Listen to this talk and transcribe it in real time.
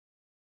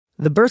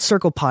The Birth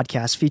Circle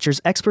podcast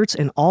features experts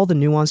in all the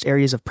nuanced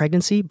areas of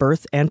pregnancy,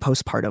 birth, and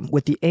postpartum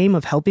with the aim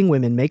of helping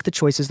women make the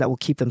choices that will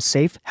keep them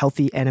safe,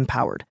 healthy, and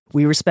empowered.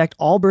 We respect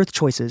all birth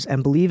choices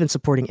and believe in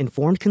supporting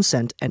informed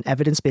consent and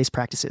evidence-based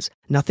practices.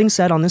 Nothing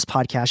said on this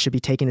podcast should be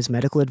taken as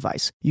medical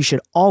advice. You should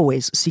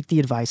always seek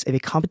the advice of a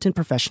competent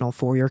professional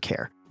for your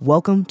care.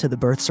 Welcome to the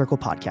Birth Circle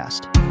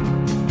podcast.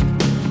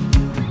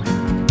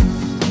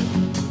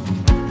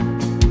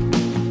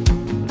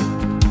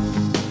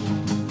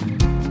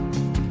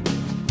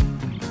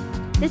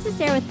 This is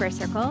Sarah with Birth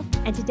Circle,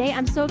 and today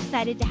I'm so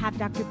excited to have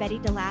Dr. Betty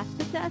DeLass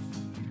with us.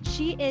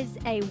 She is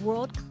a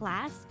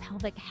world-class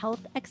pelvic health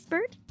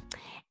expert,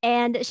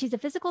 and she's a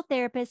physical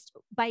therapist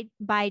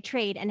by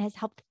trade and has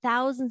helped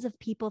thousands of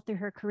people through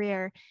her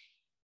career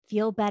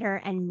feel better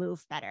and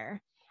move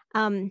better.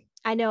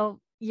 I know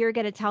you're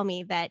going to tell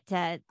me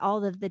that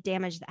all of the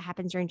damage that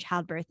happens during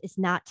childbirth is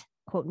not,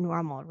 quote,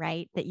 normal,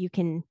 right? That you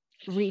can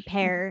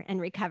repair and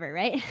recover,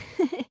 right?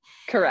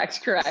 Correct.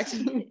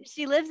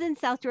 She lives in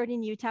South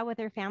Jordan, Utah with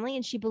her family,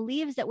 and she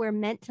believes that we're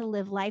meant to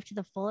live life to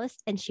the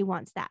fullest, and she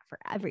wants that for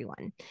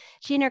everyone.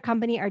 She and her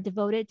company are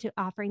devoted to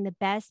offering the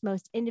best,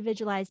 most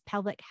individualized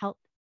pelvic health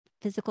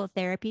physical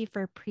therapy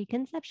for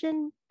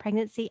preconception,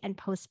 pregnancy, and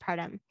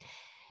postpartum.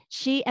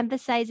 She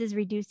emphasizes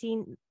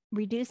reducing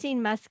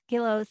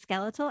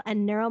musculoskeletal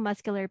and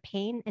neuromuscular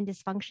pain and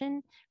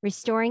dysfunction,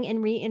 restoring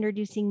and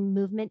reintroducing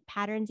movement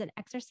patterns and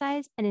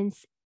exercise, and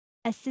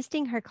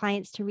assisting her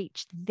clients to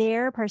reach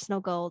their personal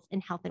goals in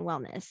health and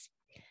wellness.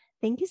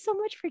 Thank you so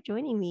much for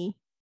joining me.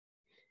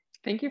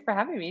 Thank you for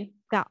having me.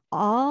 Got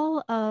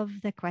all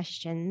of the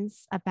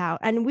questions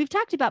about, and we've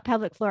talked about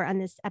pelvic floor on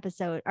this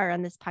episode or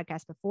on this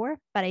podcast before,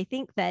 but I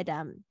think that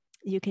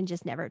you can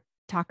just never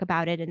talk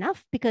about it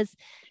enough because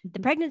the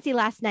pregnancy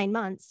lasts 9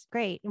 months.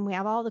 Great. And we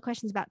have all the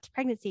questions about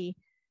pregnancy,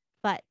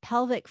 but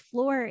pelvic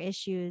floor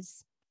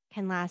issues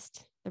can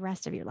last the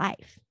rest of your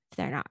life if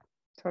they're not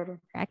totally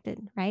corrected,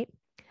 right?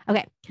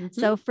 Okay.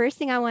 So first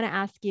thing I want to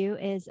ask you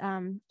is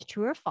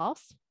true or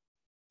false?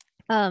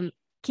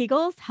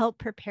 Kegels help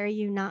prepare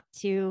you not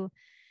to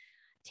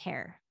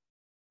tear.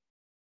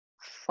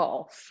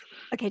 False.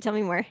 Okay. Tell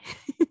me more.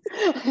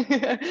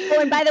 Oh,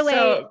 and by the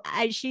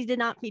way, she did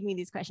not feed me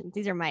these questions.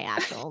 These are my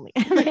actual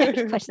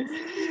questions.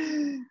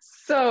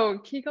 So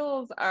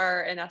Kegels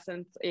are in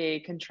essence a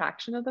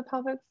contraction of the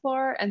pelvic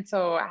floor. And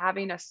so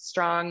having a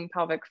strong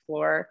pelvic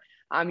floor,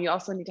 you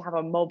also need to have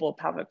a mobile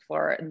pelvic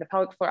floor, and the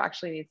pelvic floor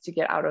actually needs to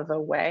get out of the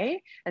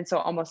way. And so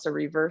almost a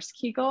reverse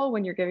Kegel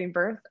when you're giving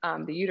birth,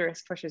 the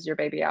uterus pushes your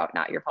baby out,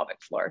 not your pelvic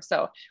floor.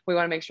 So we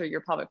want to make sure your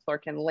pelvic floor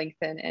can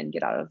lengthen and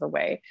get out of the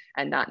way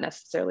and not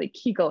necessarily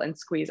Kegel and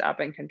squeeze up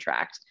and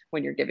contract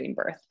when you're giving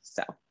birth.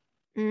 So.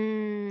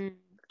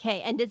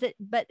 Okay. And does it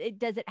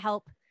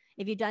help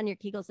if you've done your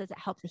Kegels, does it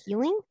help the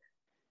healing?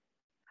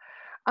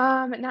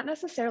 Not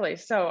necessarily.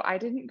 So I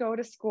didn't go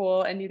to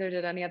school, and neither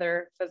did any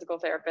other physical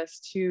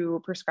therapist,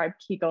 to prescribe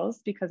Kegels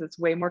because it's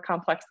way more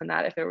complex than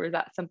that. If it were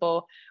that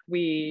simple,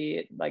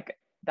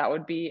 that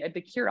would be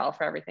the cure-all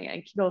for everything.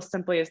 And Kegels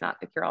simply is not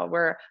the cure-all.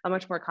 We're a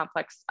much more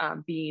complex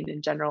being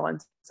in general. And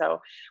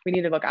so we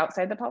need to look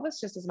outside the pelvis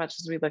just as much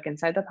as we look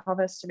inside the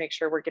pelvis to make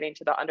sure we're getting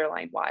to the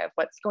underlying why of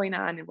what's going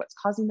on and what's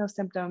causing those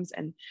symptoms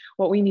and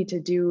what we need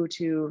to do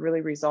to really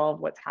resolve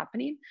what's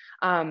happening.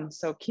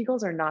 So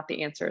Kegels are not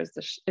the answer is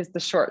the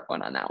short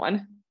one on that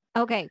one.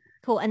 Okay,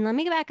 cool. And let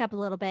me go back up a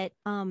little bit.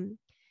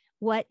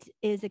 What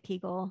is a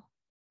Kegel?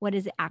 What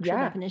is the actual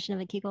definition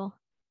of a Kegel?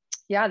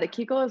 Yeah, the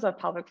Kegel is a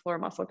pelvic floor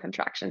muscle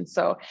contraction.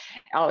 So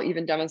I'll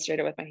even demonstrate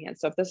it with my hands.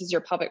 So if this is your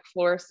pelvic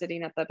floor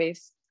sitting at the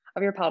base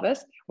of your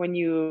pelvis, when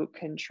you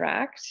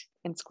contract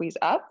and squeeze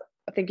up,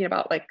 thinking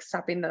about like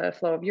stopping the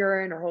flow of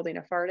urine or holding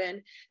a fart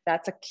in,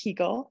 that's a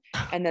Kegel.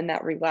 And then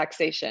that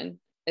relaxation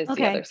is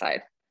the other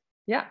side.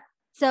 Yeah.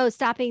 So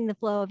stopping the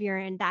flow of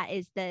urine, that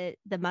is the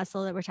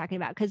muscle that we're talking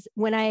about. Because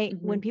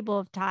when people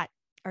have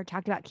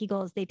talked about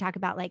Kegels, they talk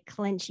about like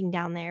clenching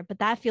down there, but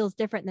that feels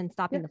different than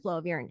stopping the flow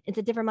of urine. It's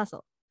a different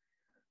muscle.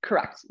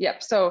 Correct.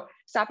 Yep. So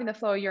stopping the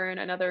flow of urine,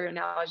 another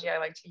analogy I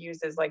like to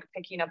use is like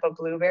picking up a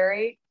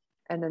blueberry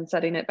and then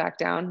setting it back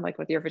down, like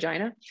with your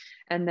vagina.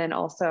 And then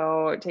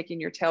also taking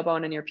your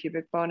tailbone and your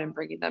pubic bone and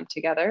bringing them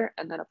together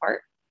and then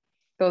apart.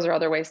 Those are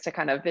other ways to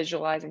kind of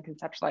visualize and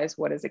conceptualize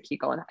what is a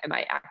Kegel and am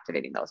I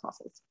activating those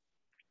muscles?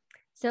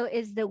 So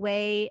is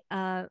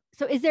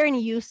there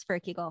any use for a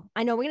Kegel?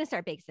 I know we're going to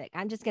start basic.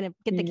 I'm just going to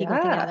get the Kegel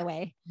thing out of the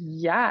way.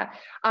 Yeah.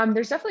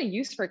 There's definitely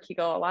use for a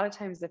Kegel. A lot of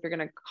times if you're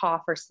going to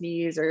cough or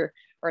sneeze or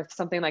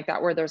something like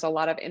that, where there's a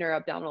lot of inner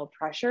abdominal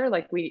pressure,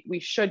 like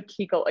we should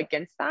Kegel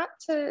against that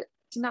to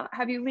not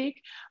have you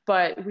leak,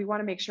 but we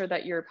want to make sure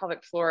that your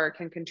pelvic floor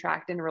can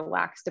contract and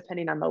relax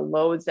depending on the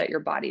loads that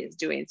your body is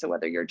doing. So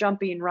whether you're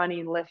jumping,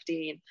 running,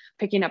 lifting,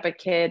 picking up a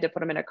kid to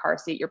put them in a car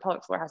seat, your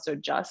pelvic floor has to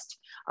adjust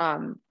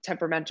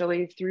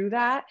temperamentally through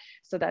that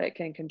so that it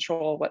can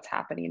control what's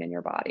happening in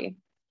your body.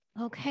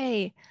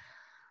 Okay.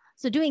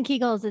 So doing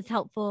Kegels is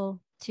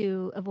helpful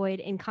to avoid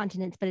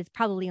incontinence, but it's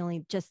probably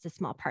only just a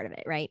small part of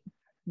it, right?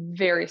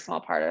 very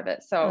small part of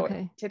it. So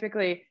Okay.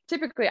 typically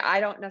I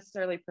don't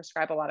necessarily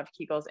prescribe a lot of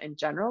Kegels in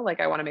general. Like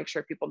I want to make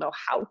sure people know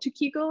how to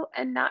Kegel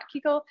and not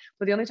Kegel.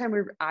 But the only time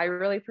I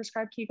really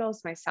prescribe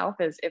Kegels myself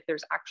is if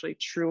there's actually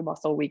true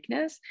muscle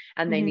weakness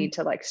and they need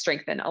to like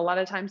strengthen. A lot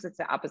of times it's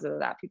the opposite of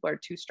that. People are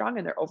too strong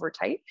and they're over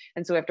tight.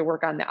 And so we have to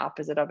work on the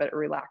opposite of it,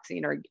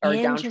 relaxing or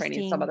down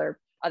training some other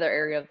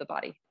area of the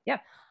body. Yeah.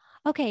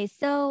 Okay.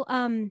 So,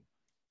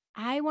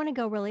 I want to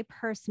go really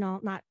personal,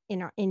 not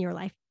in your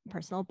life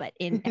personal, but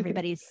in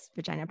everybody's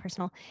vagina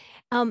personal.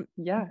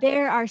 Yeah.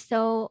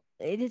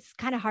 It is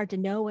kind of hard to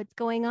know what's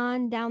going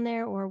on down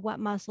there or what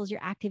muscles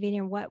you're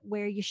activating or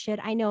where you should.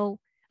 I know,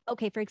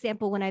 okay, for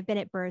example, when I've been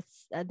at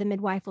births, the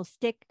midwife will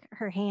stick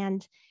her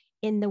hand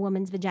in the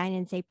woman's vagina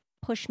and say,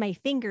 push my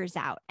fingers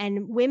out.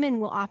 And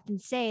women will often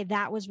say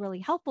that was really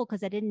helpful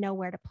because I didn't know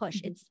where to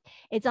push.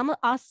 It's almost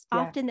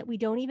often that we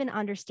don't even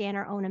understand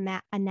our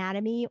own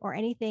anatomy or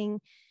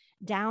anything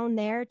down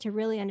there to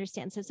really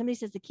understand. So somebody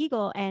says the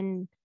Kegel,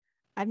 and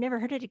I've never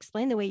heard it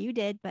explained the way you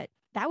did, but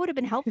that would have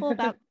been helpful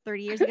about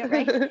 30 years ago,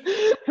 right?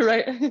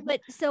 Right.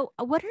 But so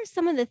what are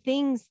some of the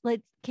things,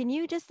 like, can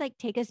you just like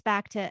take us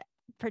back to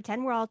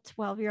pretend we're all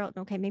 12-year-old,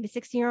 okay, maybe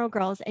 16-year-old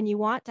girls, and you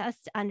want us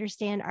to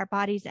understand our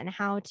bodies and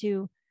how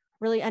to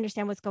really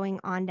understand what's going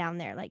on down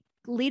there. Like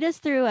lead us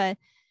through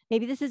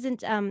maybe this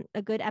isn't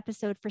a good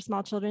episode for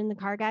small children in the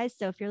car, guys.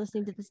 So if you're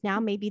listening to this now,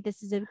 maybe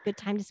this is a good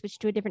time to switch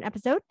to a different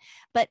episode,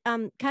 but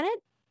kind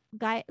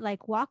of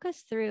walk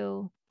us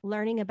through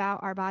learning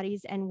about our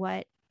bodies and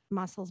what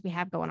muscles we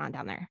have going on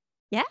down there.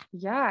 Yeah.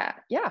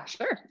 Yeah,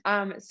 sure.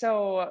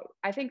 So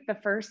I think the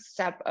first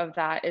step of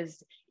that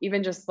is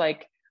even just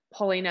like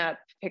pulling up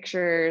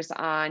pictures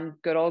on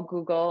good old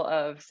Google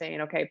of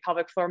saying, okay,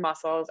 pelvic floor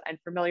muscles, and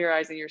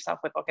familiarizing yourself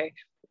with, okay,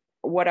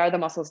 what are the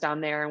muscles down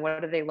there and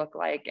what do they look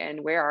like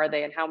and where are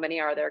they and how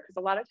many are there? Because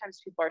a lot of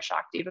times people are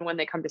shocked, even when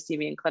they come to see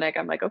me in clinic.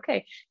 I'm like,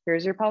 okay,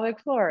 here's your pelvic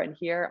floor, and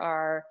here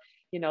are,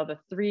 the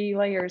 3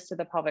 layers to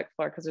the pelvic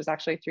floor, because there's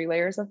actually 3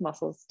 layers of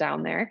muscles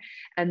down there.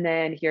 And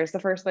then here's the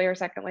first layer,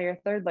 second layer,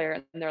 third layer.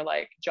 And they're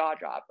like jaw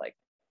drop, like,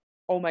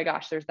 oh my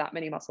gosh, there's that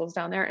many muscles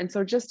down there. And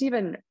so just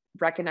even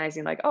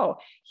recognizing like, oh,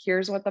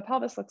 here's what the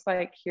pelvis looks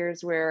like.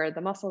 Here's where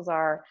the muscles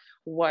are.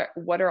 What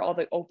are all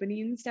the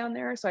openings down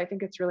there? So I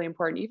think it's really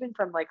important, even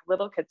from like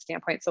little kid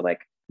standpoint. So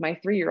like my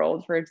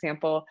 3-year-old, for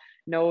example,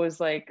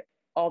 knows like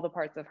all the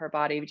parts of her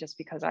body just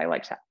because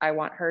I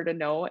want her to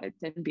know it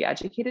and be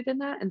educated in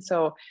that. And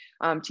so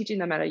teaching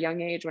them at a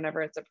young age,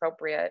 whenever it's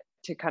appropriate,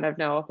 to kind of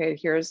know, okay,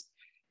 here's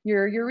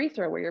your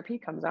urethra where your pee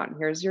comes out, and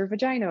here's your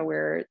vagina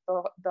where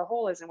the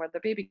hole is and where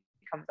the baby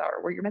comes out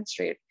or where you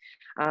menstruate.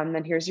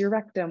 Then here's your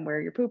rectum where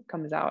your poop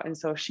comes out. And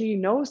so she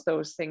knows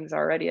those things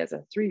already as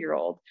a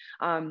 3-year-old.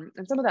 And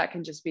some of that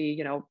can just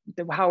be,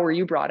 how were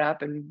you brought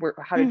up and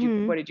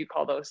what did you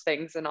call those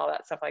things and all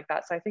that stuff like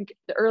that. So I think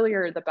the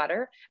earlier, the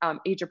better,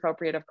 age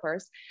appropriate, of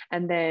course.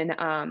 And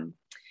then,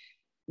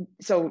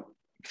 so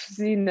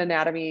seeing the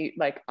anatomy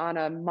like on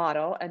a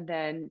model, and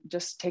then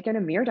just taking a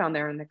mirror down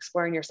there and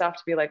exploring yourself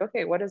to be like,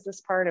 okay, what is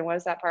this part and what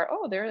is that part?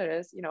 Oh, there it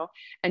is,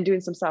 and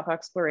doing some self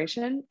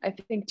exploration. I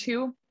think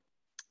too,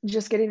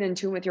 just getting in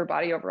tune with your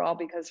body overall,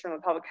 because from a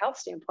pelvic health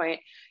standpoint,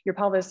 your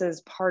pelvis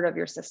is part of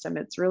your system.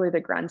 It's really the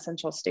grand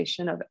central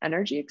station of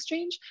energy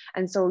exchange.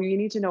 And so you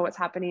need to know what's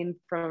happening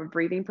from a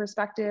breathing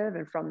perspective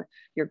and from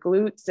your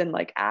glutes and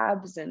like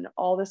abs and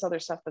all this other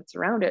stuff that's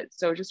around it.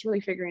 So just really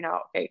figuring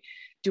out, okay,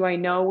 do I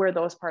know where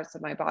those parts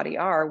of my body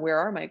are? Where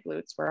are my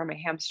glutes? Where are my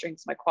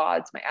hamstrings, my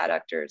quads, my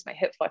adductors, my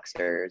hip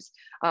flexors,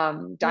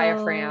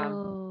 diaphragm?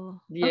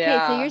 Oh. Yeah.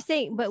 Okay. So you're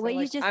saying, but So what you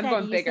like, just I'm said,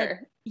 going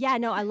bigger. yeah,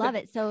 no, I love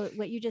it. So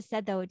what you just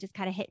said, though, it just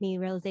kind of hit me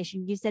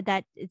realization. You said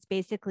that it's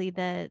basically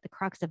the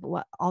crux of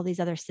what all these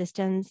other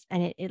systems,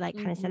 and it like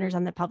kind of centers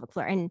on the pelvic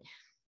floor.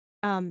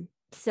 And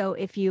so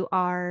if you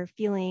are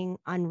feeling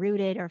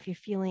unrooted, or if you're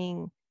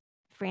feeling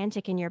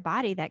frantic in your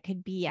body, that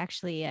could be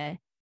actually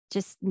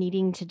just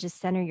needing to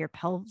just center your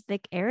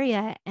pelvic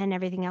area, and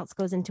everything else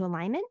goes into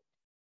alignment.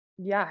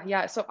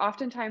 Yeah. So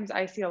oftentimes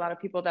I see a lot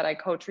of people that I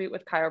co-treat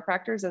with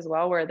chiropractors as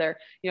well, where they're,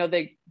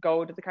 they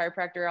go to the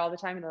chiropractor all the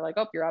time and they're like,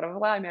 oh, you're out of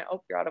alignment.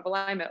 Oh, you're out of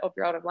alignment. Oh,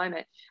 you're out of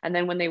alignment. And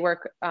then when they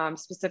work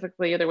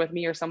specifically either with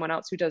me or someone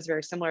else who does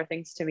very similar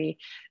things to me,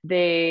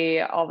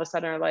 they all of a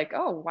sudden are like,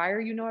 oh, why are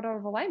you not out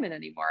of alignment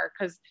anymore?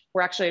 Because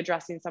we're actually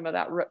addressing some of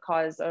that root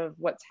cause of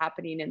what's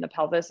happening in the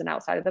pelvis and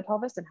outside of the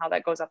pelvis and how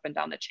that goes up and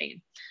down the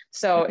chain.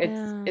 So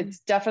it's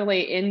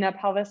definitely in the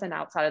pelvis and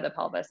outside of the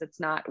pelvis. It's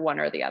not one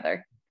or the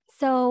other.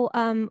 So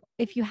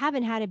if you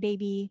haven't had a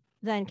baby,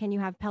 then can you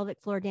have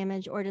pelvic floor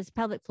damage, or does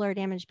pelvic floor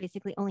damage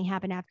basically only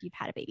happen after you've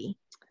had a baby?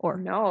 Or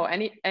no,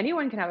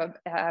 anyone can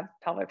have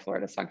pelvic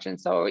floor dysfunction.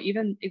 So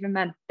even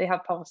men, they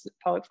have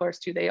pelvic floors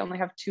too. They only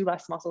have 2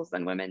 less muscles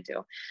than women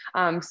do.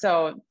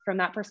 So from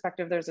that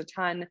perspective, there's a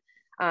ton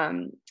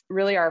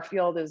really our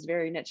field is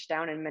very niched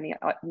down in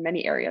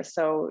many areas.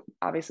 So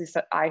obviously,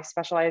 I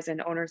specialize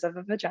in owners of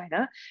a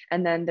vagina,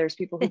 and then there's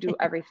people who do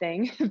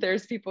everything.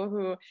 There's people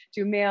who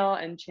do male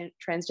and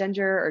transgender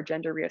or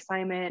gender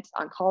reassignment,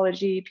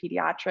 oncology,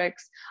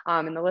 pediatrics,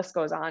 and the list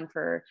goes on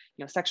for,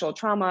 sexual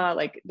trauma.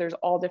 Like there's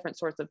all different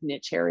sorts of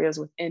niche areas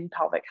within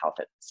pelvic health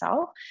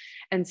itself.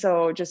 And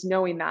so just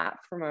knowing that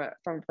from a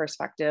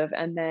perspective,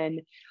 and then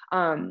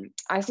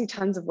I see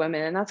tons of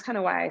women, and that's kind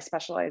of why I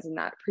specialize in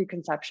that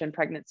preconception,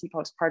 pregnancy,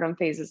 postpartum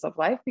phases of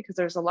life, because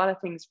there's a lot of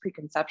things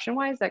preconception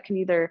wise that can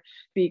either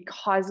be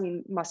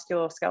causing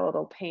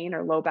musculoskeletal pain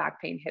or low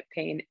back pain, hip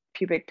pain,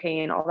 pubic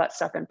pain, all that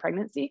stuff in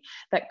pregnancy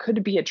that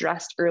could be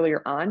addressed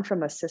earlier on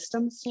from a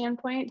system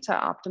standpoint to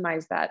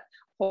optimize that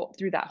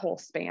through that whole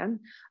span.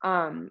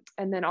 And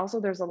then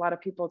also there's a lot of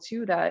people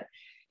too that,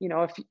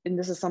 and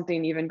this is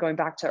something even going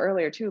back to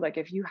earlier too, like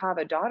if you have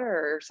a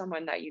daughter or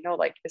someone that,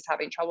 like is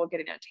having trouble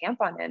getting a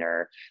tampon in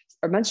or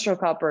menstrual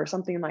cup or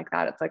something like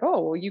that, it's like,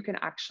 oh, well, you can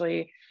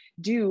actually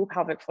do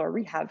pelvic floor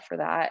rehab for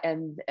that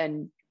and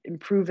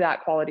improve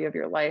that quality of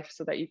your life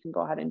so that you can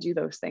go ahead and do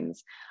those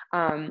things.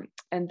 And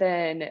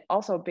then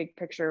also big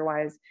picture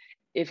wise,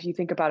 if you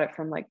think about it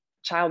from like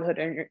childhood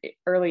and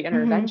early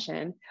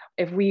intervention,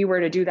 if we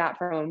were to do that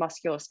from a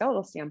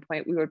musculoskeletal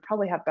standpoint, we would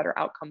probably have better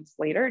outcomes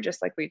later,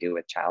 just like we do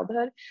with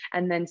childhood.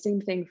 And then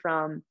same thing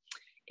from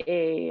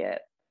a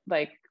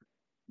like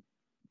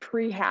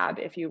prehab,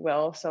 if you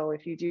will. So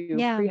if you do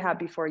prehab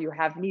before you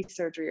have knee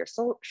surgery or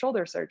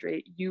shoulder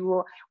surgery,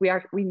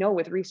 we know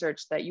with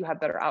research that you have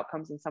better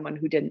outcomes than someone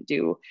who didn't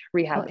do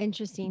rehab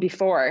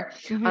before.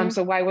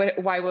 So why wouldn't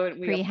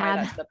we apply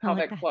that to the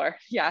pelvic floor?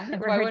 Yeah.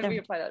 Why wouldn't we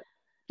apply that?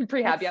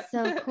 Prehab. That's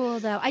so cool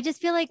though. I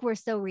just feel like we're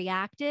so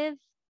reactive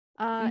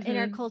in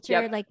our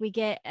culture. Like we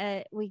get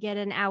an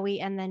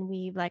owie and then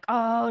we like,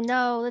 oh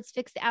no, let's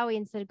fix the owie,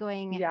 instead of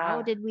going,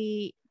 how did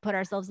we put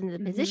ourselves into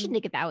the position to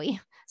get the owie?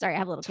 Sorry, I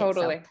have a little kid,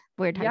 so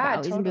we're talking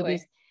about owies and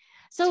boobies.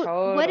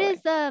 So what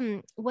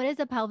is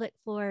a pelvic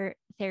floor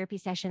therapy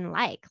session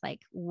like? Like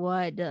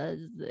what do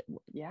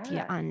you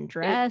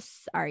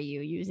undress? Are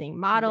you using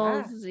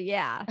models?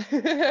 Yeah.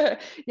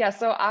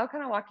 So I'll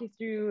kind of walk you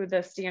through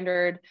the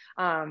standard.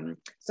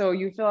 So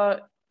you fill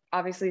out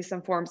obviously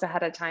some forms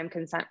ahead of time,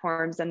 consent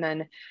forms, and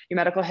then your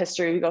medical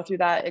history. We go through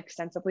that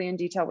extensively in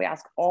detail. We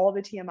ask all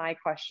the TMI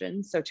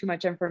questions. So too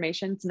much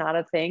information is not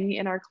a thing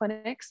in our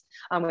clinics.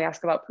 We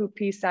ask about poop,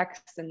 pee,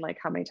 sex, and like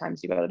how many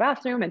times you go to the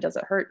bathroom, and does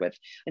it hurt with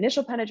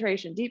initial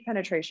penetration, deep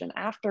penetration,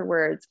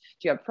 afterwards?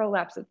 Do you have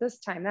prolapse at this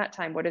time, that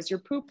time? What does your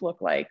poop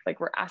look like? Like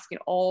we're asking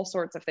all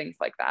sorts of things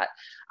like that.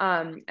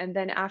 And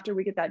then after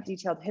we get that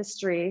detailed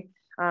history,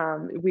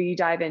 we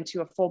dive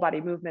into a full body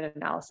movement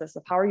analysis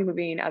of how are you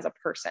moving as a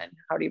person?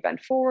 How do you bend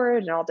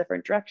forward in all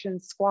different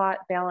directions, squat,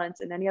 balance,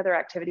 and any other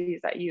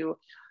activities that you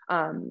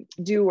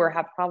do or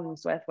have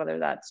problems with, whether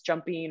that's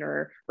jumping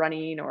or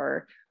running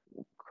or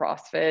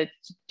CrossFit,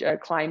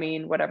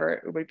 climbing, whatever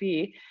it would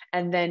be.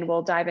 And then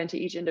we'll dive into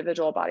each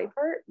individual body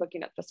part,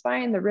 looking at the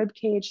spine, the rib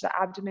cage, the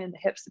abdomen, the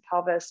hips, the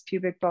pelvis,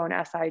 pubic bone,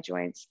 SI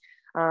joints,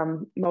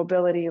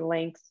 mobility,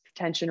 length,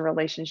 tension,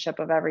 relationship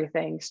of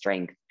everything,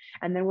 strength.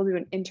 And then we'll do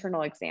an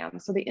internal exam.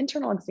 So the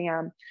internal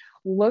exam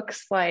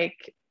looks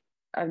like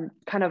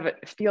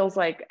feels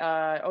like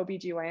a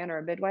OBGYN or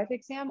a midwife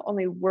exam,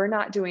 only we're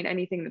not doing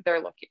anything that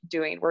they're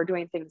doing. We're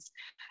doing things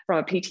from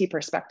a PT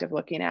perspective,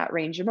 looking at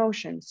range of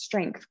motion,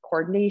 strength,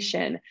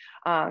 coordination,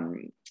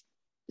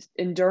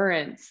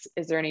 endurance.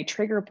 Is there any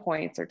trigger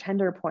points or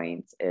tender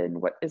points?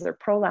 And what is there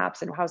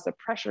prolapse, and how's the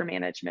pressure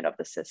management of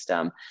the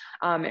system?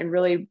 And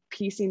really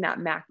piecing that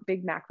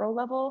big macro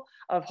level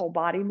of whole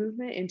body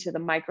movement into the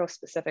micro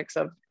specifics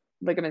of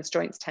ligaments,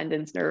 joints,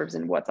 tendons, nerves,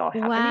 and what's all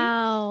happening.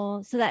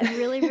 Wow. So that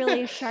really,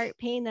 really sharp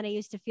pain that I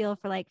used to feel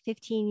for like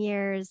 15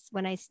 years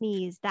when I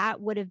sneezed,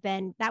 that would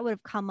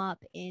have come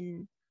up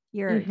in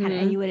your kind of,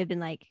 and you would have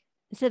been like,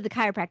 instead of the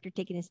chiropractor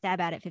taking a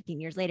stab at it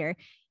 15 years later,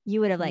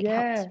 you would have like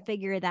helped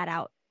figure that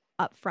out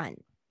up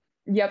front.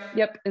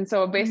 Yep. And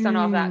so based on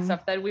all that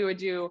stuff, then we would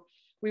do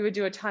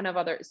a ton of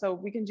other, so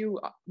we can do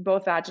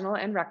both vaginal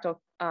and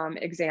rectal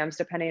exams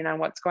depending on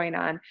what's going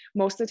on.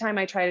 Most of the time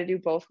I try to do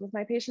both with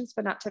my patients,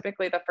 but not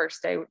typically the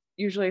first day,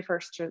 usually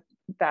first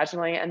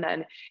vaginally. And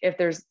then if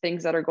there's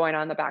things that are going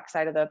on the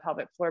backside of the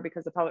pelvic floor,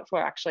 because the pelvic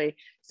floor actually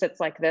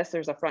sits like this,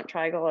 there's a front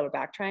triangle and a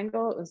back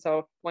triangle. And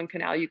so one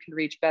canal you can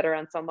reach better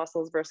on some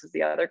muscles versus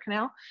the other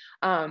canal.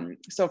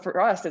 So for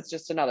us, it's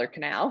just another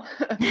canal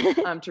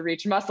to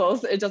reach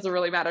muscles. It doesn't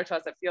really matter to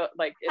us. I feel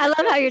like I love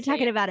how you're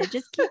talking about it.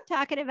 Just keep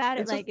talking about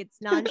it like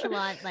it's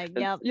nonchalant. Like,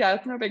 yep. Yeah,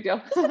 it's no big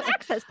deal. It's an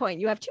access point.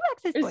 You have 2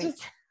 access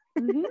points.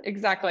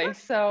 Exactly.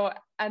 So,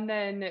 and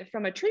then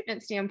from a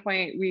treatment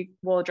standpoint, we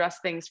will address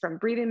things from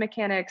breathing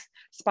mechanics,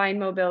 spine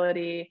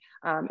mobility.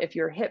 If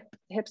your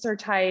hips are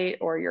tight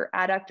or your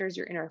adductors,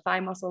 your inner thigh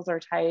muscles are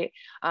tight.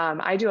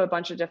 I do a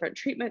bunch of different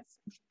treatments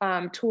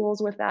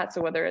tools with that.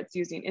 So whether it's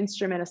using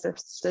instrument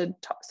assisted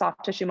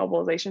soft tissue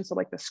mobilization, so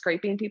like the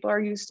scraping people are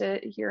used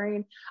to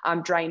hearing,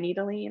 dry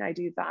needling, I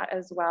do that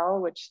as well,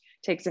 which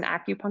takes an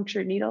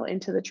acupuncture needle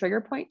into the trigger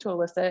point to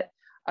elicit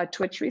a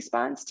twitch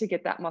response to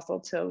get that muscle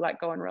to let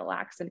go and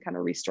relax and kind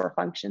of restore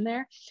function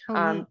there.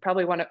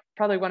 Probably one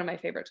of my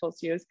favorite tools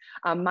to use.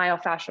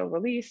 Myofascial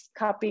release,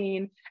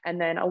 cupping, and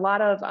then a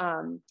lot of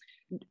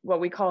what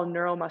we call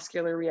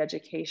neuromuscular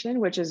reeducation,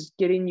 which is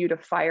getting you to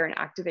fire and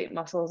activate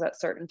muscles at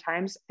certain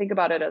times. Think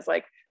about it as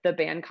like the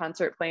band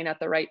concert playing at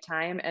the right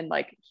time, and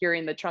like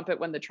hearing the trumpet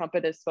when the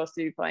trumpet is supposed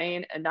to be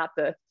playing and not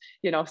the,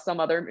 some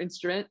other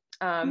instrument.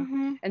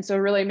 And so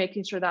really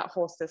making sure that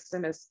whole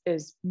system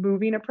is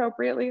moving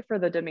appropriately for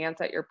the demands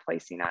that you're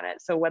placing on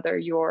it. So whether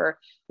you're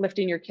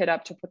lifting your kid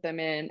up to put them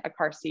in a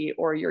car seat,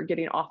 or you're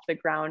getting off the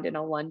ground in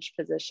a lunge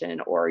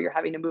position, or you're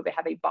having to move a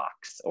heavy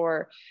box,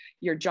 or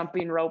you're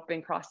jumping rope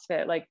in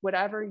CrossFit, like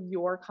whatever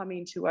you're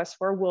coming to us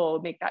for, we'll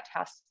make that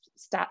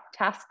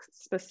task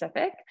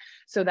specific,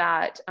 so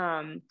that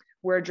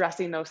we're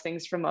addressing those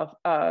things from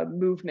a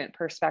movement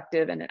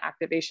perspective and an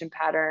activation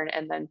pattern,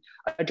 and then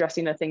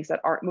addressing the things that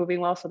aren't moving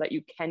well so that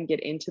you can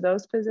get into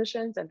those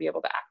positions and be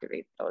able to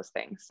activate those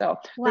things. So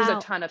there's a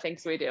ton of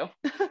things we do.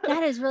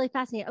 That is really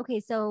fascinating.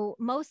 Okay. So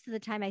most of the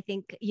time, I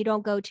think you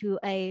don't go to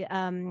a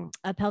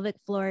pelvic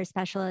floor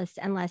specialist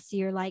unless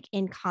you're like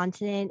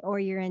incontinent or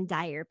you're in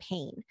dire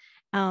pain.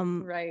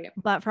 Right.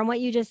 But from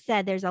what you just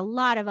said, there's a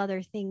lot of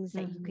other things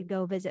that you could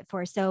go visit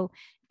for. So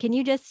can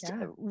you just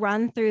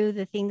run through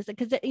the things,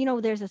 because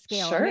there's a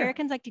scale. Sure.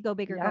 Americans like to go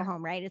big or go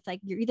home, right? It's like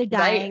you're either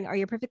dying or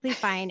you're perfectly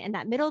fine, and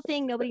that middle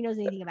thing nobody knows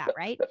anything about,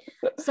 right?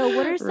 So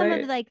what are some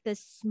of like the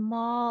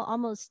small,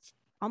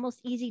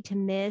 almost easy to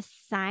miss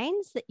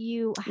signs that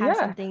you have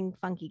something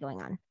funky going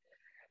on?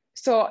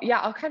 So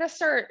I'll kind of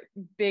start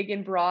big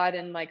and broad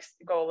and like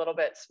go a little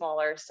bit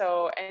smaller.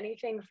 So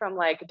anything from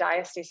like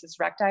diastasis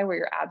recti, where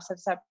your abs have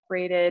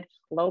separated,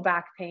 low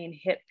back pain,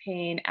 hip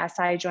pain,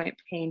 SI joint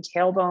pain,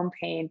 tailbone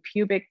pain,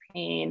 pubic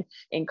pain,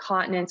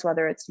 incontinence,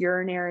 whether it's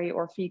urinary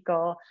or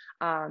fecal,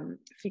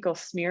 fecal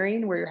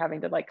smearing, where you're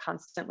having to like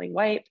constantly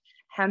wipe,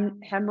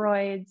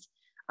 hemorrhoids,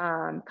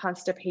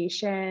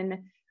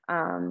 constipation,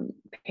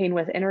 pain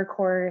with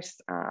intercourse,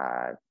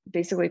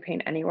 basically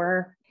pain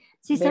anywhere.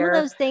 See, some of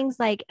those things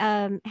like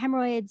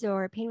hemorrhoids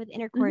or pain with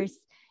intercourse,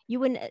 you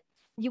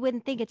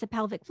wouldn't think it's a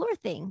pelvic floor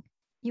thing.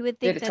 You would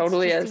think it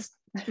totally is.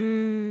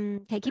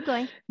 Okay, keep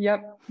going.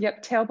 Yep.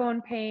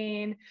 Tailbone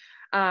pain.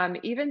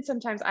 Even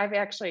sometimes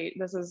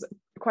this is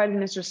quite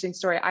an interesting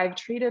story. I've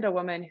treated a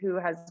woman who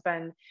has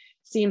been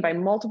seen by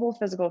multiple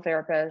physical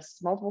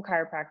therapists, multiple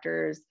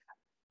chiropractors,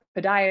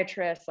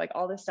 podiatrists, like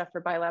all this stuff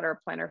for bilateral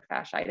plantar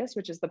fasciitis,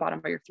 which is the bottom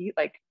of your feet,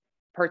 like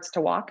hurts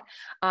to walk.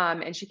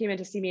 And she came in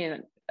to see me,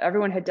 and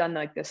everyone had done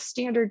like the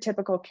standard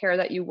typical care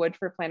that you would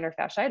for plantar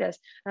fasciitis.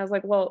 And I was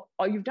like, well,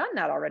 you've done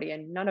that already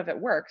and none of it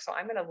works. So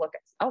I'm going to look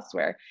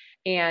elsewhere.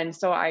 And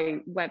so I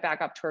went back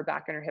up to her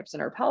back and her hips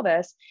and her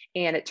pelvis.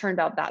 And it turned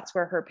out that's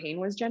where her pain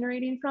was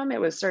generating from. It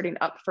was starting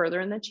up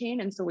further in the chain.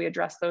 And so we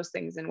addressed those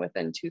things. And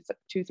within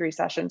 3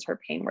 sessions, her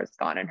pain was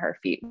gone in her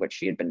feet, which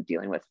she had been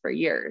dealing with for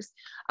years.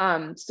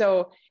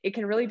 So it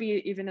can really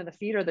be even in the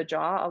feet or the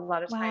jaw. A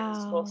lot of times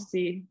we'll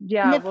see,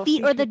 the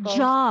feet or the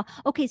jaw.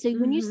 Okay. So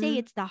when you say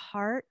it's the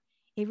heart,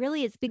 it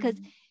really is, because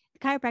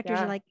chiropractors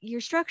are like,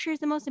 your structure is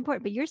the most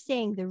important, but you're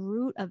saying the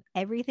root of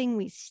everything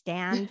we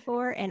stand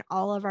for and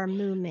all of our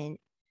movement.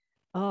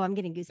 Oh, I'm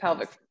getting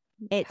goosebumps.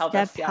 It's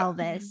the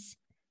pelvis.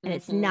 And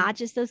it's not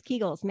just those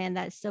Kegels, man.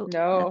 That's so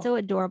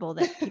adorable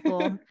that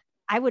people,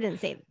 I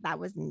wouldn't say that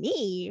was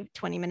me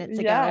 20 minutes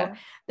ago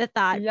that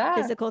thought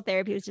physical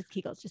therapy was just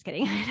Kegels. Just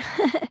kidding.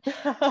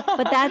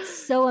 But that's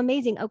so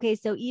amazing. Okay.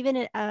 So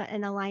even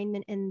an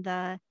alignment in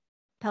the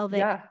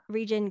pelvic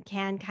region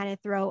can kind of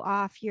throw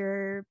off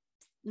your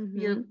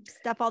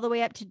stuff all the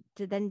way up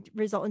to then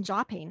result in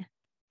jaw pain.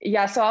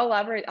 Yeah. So I'll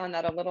elaborate on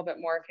that a little bit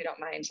more if you don't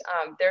mind.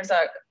 There's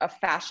a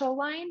fascial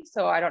line.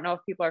 So I don't know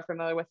if people are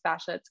familiar with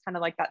fascia. It's kind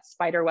of like that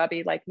spider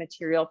webby like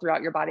material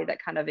throughout your body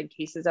that kind of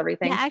encases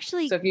everything. Yeah,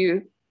 actually, so if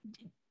you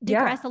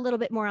digress a little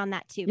bit more on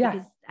that too,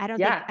 because I don't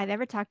think I've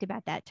ever talked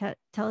about that.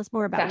 Tell us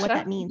more about fascia? What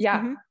that means.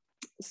 Yeah.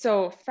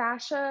 So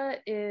fascia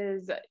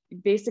is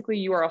basically,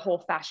 you are a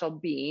whole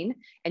fascial being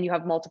and you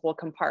have multiple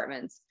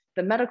compartments.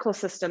 The medical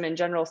system in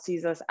general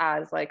sees us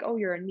as like, oh,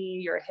 you're a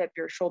knee, you're a hip,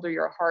 your shoulder,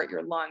 your heart,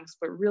 your lungs,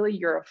 but really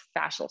you're a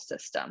fascial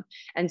system.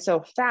 And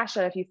so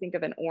fascia, if you think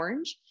of an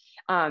orange,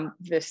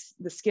 the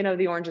skin of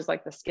the orange is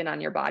like the skin on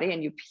your body,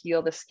 and you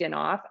peel the skin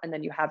off, and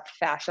then you have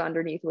fascia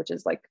underneath, which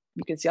is like,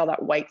 you can see all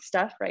that white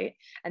stuff, right?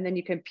 And then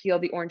you can peel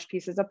the orange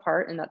pieces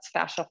apart, and that's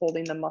fascia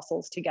holding the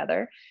muscles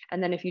together.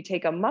 And then if you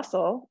take a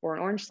muscle or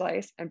an orange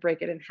slice and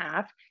break it in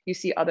half, you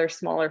see other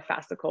smaller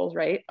fascicles,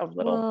 right? Of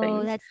little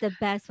things. That's the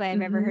best way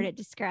I've ever heard it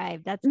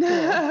described. That's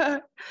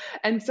cool.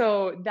 And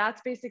so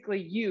that's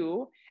basically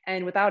you.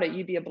 And without it,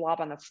 you'd be a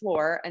blob on the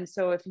floor. And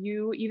so if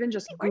you even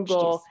just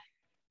Google,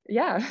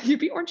 you'd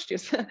be orange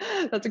juice.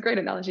 That's a great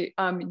analogy.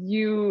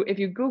 If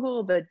you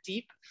Google the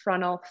deep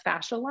frontal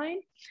fascial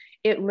line,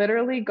 it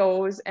literally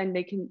goes, and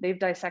they've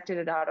dissected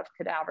it out of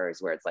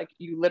cadavers where it's like,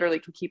 you literally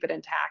can keep it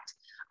intact.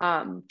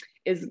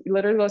 is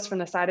literally goes from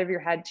the side of your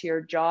head to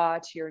your jaw,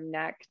 to your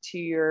neck, to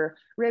your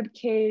rib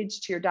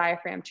cage, to your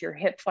diaphragm, to your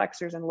hip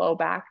flexors and low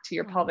back, to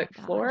your pelvic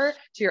floor,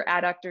 to your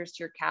adductors, to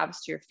your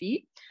calves, to your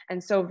feet.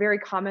 And so very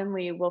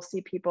commonly we'll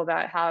see people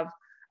that have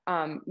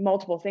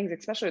multiple things,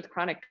 especially with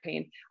chronic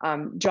pain,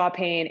 jaw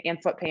pain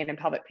and foot pain and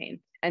pelvic pain.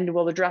 And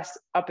we'll address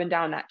up and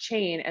down that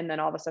chain. And then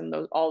all of a sudden,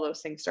 all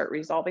those things start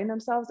resolving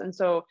themselves. And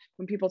so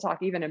when people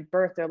talk, even in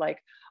birth, they're like,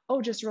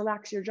 oh, just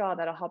relax your jaw.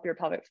 That'll help your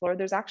pelvic floor.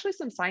 There's actually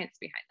some science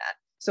behind that.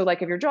 So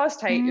like if your jaw is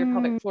tight, your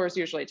pelvic floor is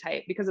usually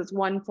tight because it's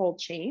one full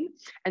chain.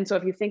 And so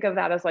if you think of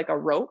that as like a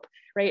rope,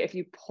 right? If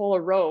you pull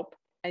a rope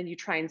and you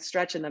try and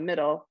stretch in the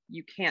middle,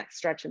 you can't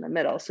stretch in the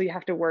middle. So you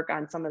have to work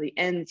on some of the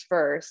ends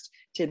first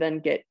to then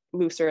get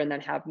looser and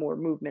then have more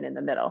movement in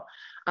the middle.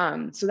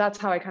 So that's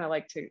how I kind of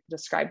like to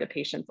describe the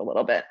patients a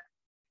little bit.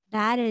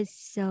 That is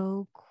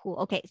so cool.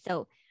 Okay.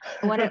 So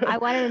I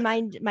want to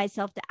remind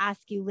myself to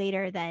ask you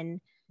later then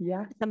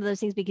some of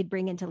those things we could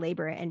bring into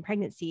labor and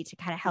pregnancy to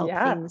kind of help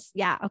things.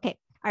 Yeah. Okay.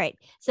 All right.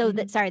 So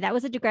sorry, that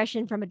was a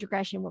digression from a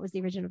digression. What was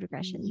the original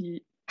digression? You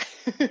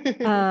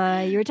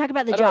were talking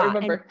about the jaw.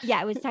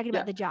 I was talking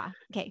about the jaw.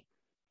 Okay.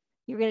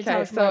 You were going to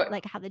tell us more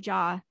like how the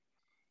jaw.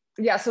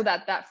 Yeah. So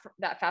that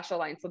fascial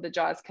line. So the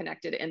jaw is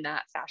connected in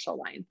that fascial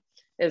line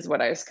is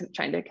what I was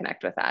trying to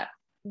connect with that.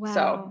 Wow.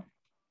 So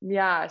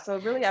yeah. So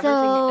really everything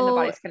in the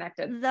body is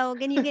connected. So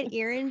can you get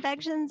ear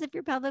infections if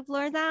your pelvic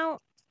floor is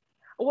out?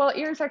 Well,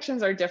 ear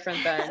infections are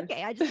different than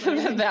okay, I just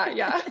that.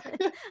 Yeah.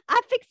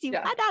 I fix you.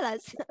 I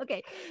DeLass.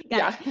 Okay.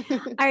 Got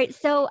it. All right.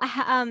 So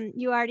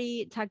you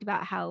already talked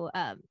about how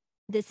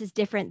this is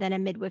different than a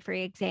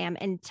midwifery exam.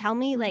 And tell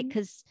me like,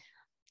 because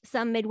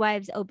some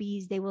midwives,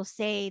 OBs, they will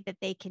say that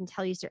they can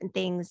tell you certain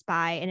things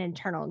by an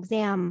internal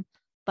exam,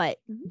 but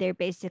they're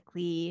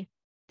basically,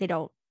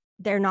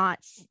 they're not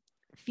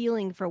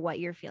feeling for what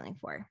you're feeling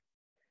for.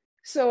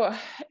 So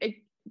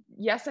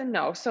yes and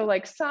no. So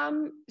like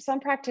some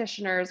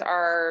practitioners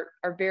are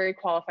very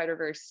qualified or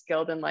very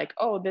skilled in like,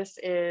 oh, this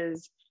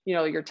is,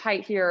 you're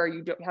tight here, or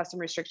you don't have some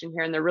restriction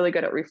here. And they're really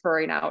good at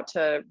referring out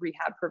to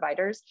rehab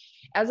providers.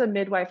 As a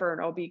midwife or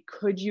an OB,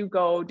 could you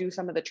go do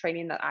some of the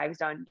training that I've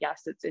done?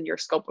 Yes, it's in your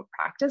scope of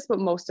practice, but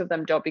most of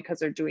them don't because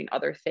they're doing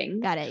other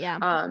things. Got it.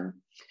 Yeah.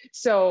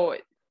 So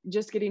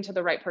just getting to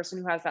the right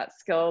person who has that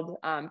skilled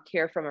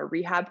care from a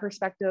rehab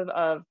perspective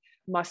of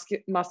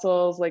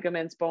muscles,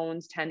 ligaments,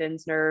 bones,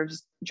 tendons,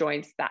 nerves,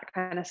 joints, that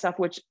kind of stuff,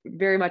 which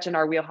very much in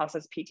our wheelhouse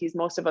as PTs.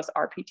 Most of us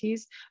are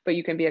PTs, but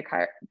you can be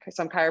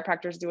some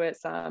chiropractors do it,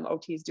 some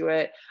OTs do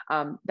it.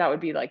 That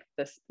would be like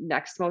the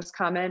next most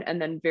common.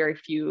 And then very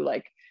few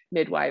like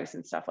midwives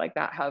and stuff like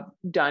that have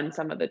done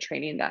some of the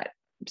training that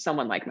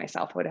someone like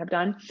myself would have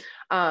done.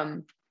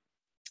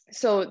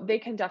 So they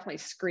can definitely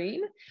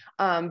screen,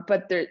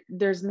 but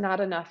there's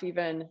not enough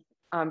even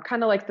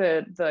kind of like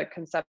the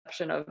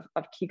conception of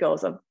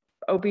Kegels of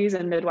OBs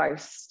and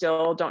midwives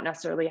still don't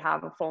necessarily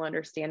have a full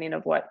understanding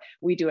of what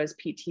we do as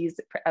PTs,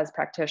 as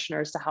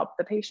practitioners to help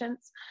the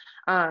patients.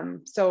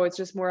 So it's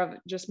just more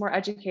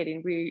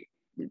educating.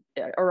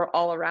 Or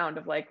all around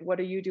of like, what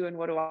do you do and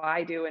what do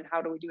I do and how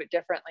do we do it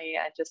differently,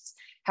 and just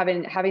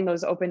having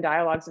those open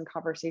dialogues and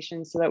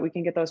conversations so that we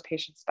can get those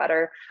patients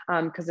better.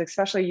 Because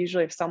especially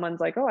usually if someone's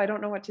like, oh, I don't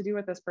know what to do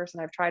with this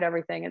person, I've tried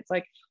everything, it's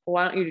like, well,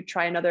 why don't you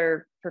try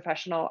another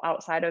professional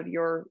outside of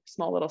your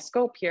small little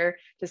scope here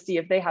to see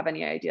if they have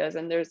any ideas.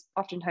 And there's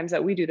oftentimes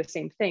that we do the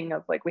same thing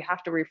of like, we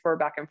have to refer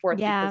back and forth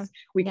because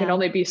we can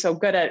only be so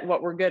good at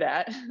what we're good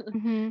at.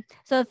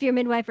 So if your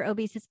midwife or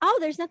OB says, oh,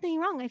 there's nothing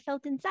wrong, I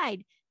felt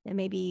inside, then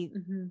maybe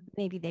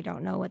they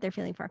don't know what they're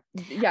feeling for.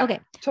 Yeah. Okay.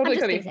 Totally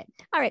could be.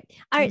 All right.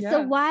 Yeah.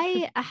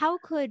 So how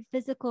could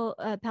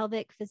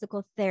pelvic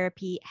physical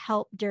therapy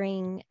help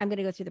during, I'm going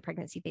to go through the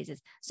pregnancy phases.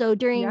 So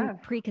during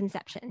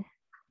preconception.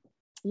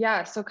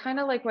 Yeah. So kind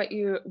of like what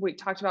we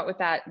talked about with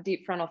that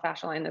deep frontal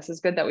fascial line, this is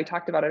good that we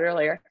talked about it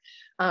earlier.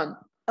 A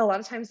lot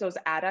of times those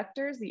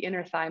adductors, the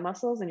inner thigh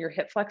muscles and your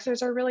hip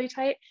flexors are really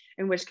tight,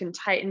 and which can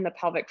tighten the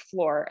pelvic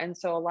floor. And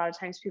so a lot of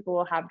times people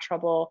will have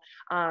trouble,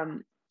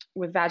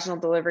 with vaginal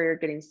delivery or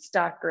getting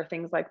stuck or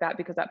things like that,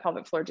 because that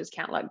pelvic floor just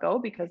can't let go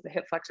because the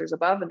hip flexors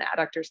above and the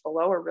adductors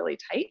below are really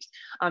tight.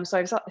 So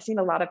I've seen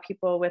a lot of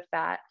people with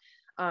that.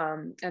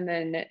 And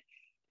then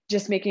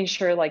just making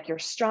sure like you're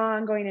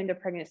strong going into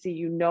pregnancy,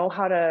 you know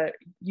how to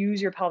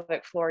use your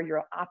pelvic floor,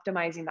 you're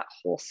optimizing that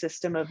whole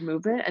system of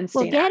movement. And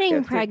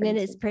getting pregnant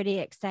is pretty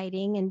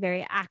exciting and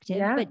very active,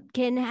 but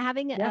can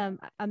having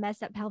a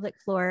messed up pelvic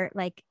floor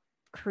like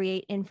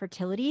create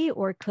infertility,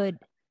 or could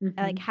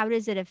like, how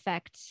does it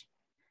affect?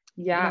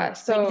 So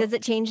like, does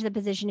it change the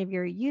position of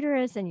your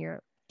uterus and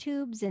your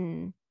tubes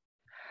and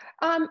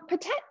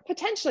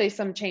potentially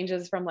some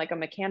changes from like a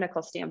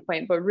mechanical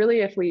standpoint, but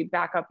really if we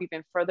back up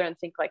even further and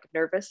think like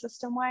nervous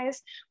system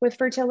wise with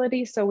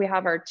fertility. So we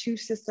have our two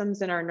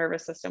systems in our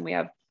nervous system. We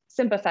have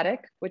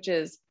sympathetic, which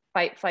is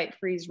fight, flight,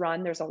 freeze,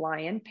 run. There's a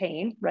lion,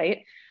 pain,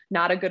 right?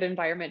 Not a good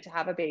environment to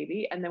have a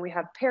baby. And then we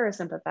have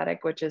parasympathetic,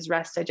 which is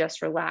rest,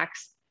 digest,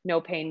 relax,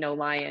 no pain, no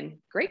lion,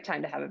 great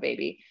time to have a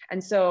baby.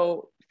 And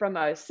so from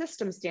a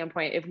system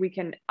standpoint, if we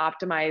can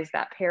optimize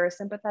that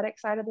parasympathetic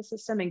side of the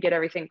system and get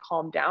everything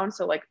calmed down.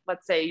 So like,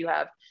 let's say you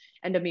have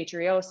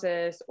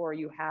endometriosis or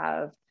you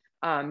have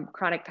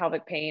chronic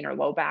pelvic pain or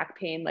low back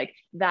pain, like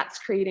that's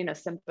creating a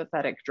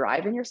sympathetic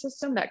drive in your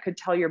system that could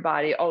tell your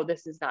body, oh,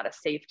 this is not a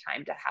safe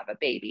time to have a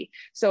baby.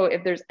 So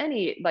if there's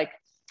any like,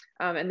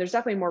 and there's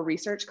definitely more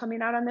research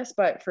coming out on this,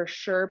 but for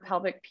sure,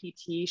 pelvic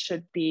PT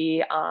should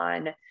be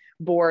on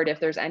board if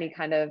there's any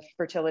kind of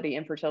fertility,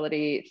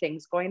 infertility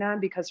things going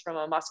on, because from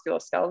a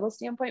musculoskeletal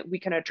standpoint, we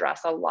can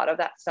address a lot of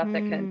that stuff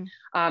that can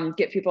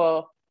get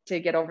people to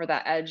get over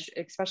that edge,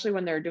 especially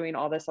when they're doing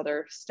all this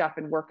other stuff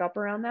and workup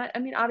around that. I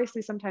mean,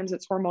 obviously sometimes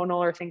it's hormonal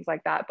or things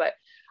like that, but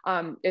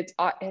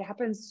it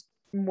happens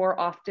more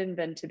often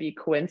than to be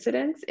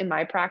coincidence in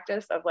my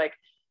practice of like,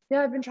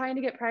 yeah, I've been trying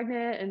to get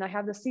pregnant and I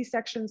have the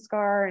C-section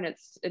scar and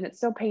it's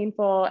so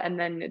painful. And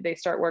then they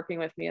start working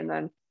with me and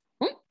then,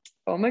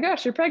 oh my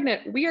gosh, you're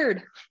pregnant.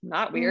 Weird.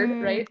 Not weird,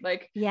 right?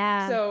 Like,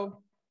 yeah. So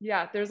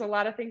yeah, there's a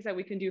lot of things that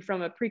we can do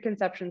from a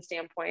preconception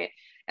standpoint.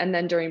 And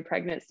then during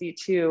pregnancy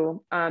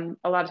too, a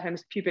lot of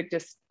times pubic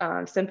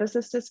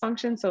symphysis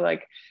dysfunction. So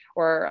like,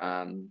 or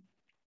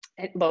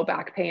low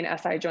back pain,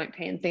 SI joint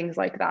pain, things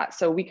like that.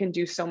 So we can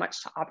do so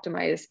much to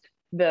optimize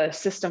the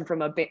system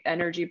from a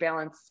energy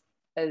balance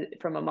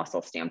from a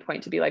muscle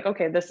standpoint to be like,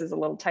 okay, this is a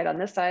little tight on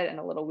this side and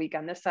a little weak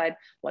on this side.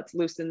 Let's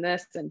loosen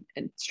this and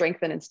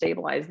strengthen and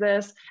stabilize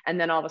this. And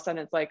then all of a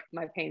sudden it's like,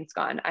 my pain's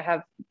gone. I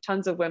have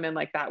tons of women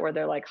like that, where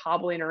they're like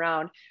hobbling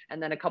around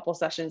and then a couple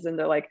sessions and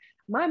they're like,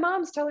 my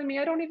mom's telling me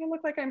I don't even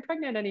look like I'm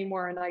pregnant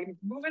anymore. And I'm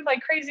moving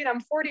like crazy and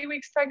I'm 40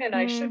 weeks pregnant.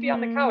 I should be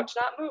on the couch,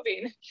 not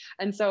moving.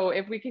 And so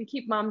if we can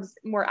keep moms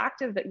more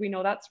active, that we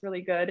know that's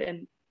really good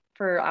and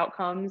for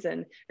outcomes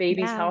and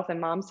baby's health and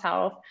mom's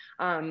health.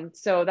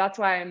 So that's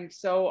why I'm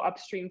so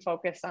upstream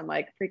focused on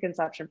like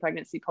preconception,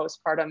 pregnancy,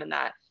 postpartum, and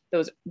that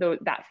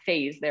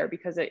phase there,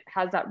 because it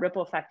has that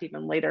ripple effect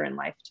even later in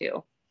life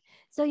too.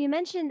 So you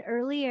mentioned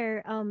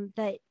earlier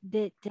that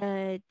the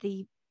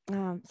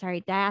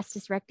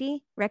diastasis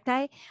recti,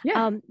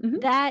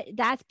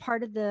 that's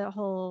part of the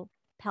whole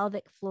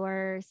pelvic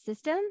floor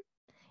system.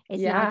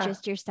 It's not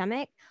just your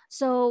stomach.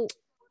 So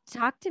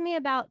talk to me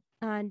about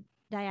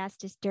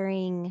diastasis,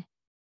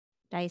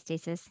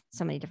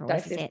 so many different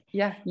ways to say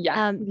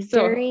it.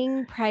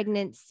 During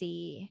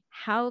pregnancy,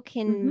 how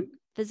can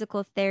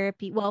physical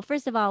therapy, well,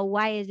 first of all,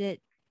 why is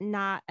it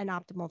not an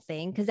optimal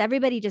thing? Because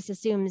everybody just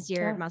assumes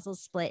your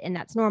muscles split and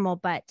that's normal,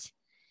 but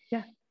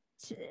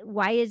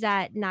why is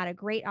that not a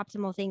great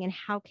optimal thing? And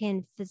how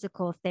can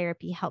physical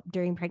therapy help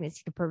during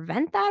pregnancy to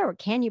prevent that, or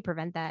can you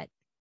prevent that?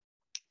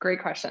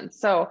 Great question.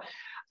 So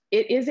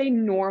it is a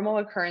normal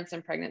occurrence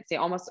in pregnancy.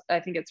 Almost, I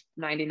think it's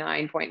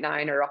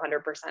 99.9 or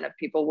 100% of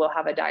people will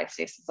have a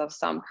diastasis of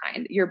some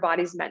kind. Your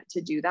body's meant to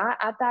do that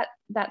at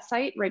that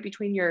site right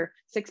between your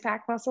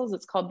six-pack muscles.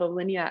 It's called the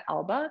linea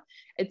alba.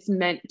 It's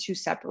meant to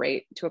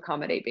separate to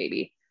accommodate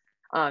baby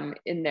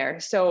in there.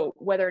 So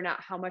whether or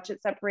not how much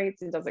it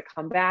separates and does it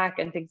come back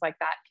and things like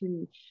that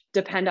can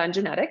depend on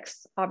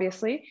genetics,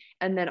 obviously.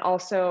 And then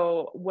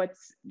also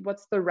what's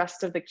the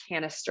rest of the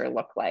canister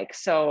look like?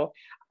 So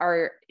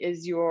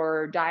is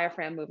your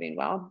diaphragm moving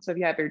well? So if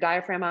you have your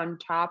diaphragm on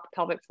top,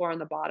 pelvic floor on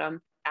the bottom,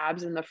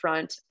 abs in the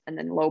front, and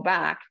then low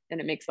back,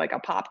 and it makes like a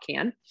pop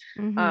can.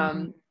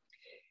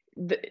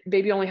 The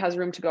baby only has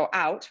room to go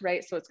out,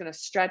 right? So it's going to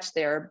stretch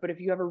there. But if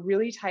you have a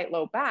really tight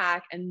low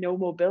back and no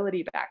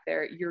mobility back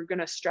there, you're going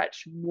to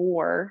stretch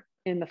more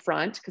in the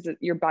front because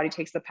your body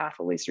takes the path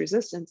of least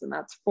resistance, and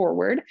that's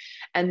forward.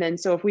 And then,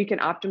 so if we can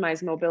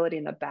optimize mobility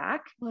in the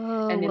back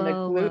and in the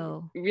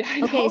glute.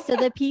 Yeah, okay. So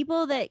the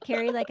people that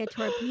carry like a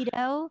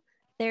torpedo,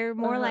 they're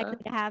more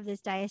likely to have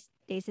this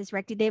diastasis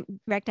recti. They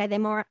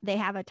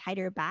have a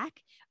tighter back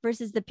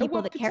versus the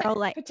people that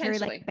carry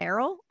like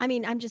barrel. I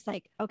mean, I'm just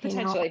like, okay,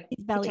 now these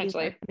belly issues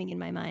are coming in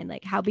my mind,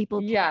 like how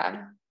people.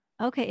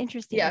 Okay,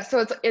 interesting. Yeah,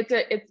 so it's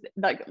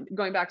like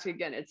going back to,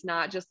 again, it's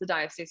not just the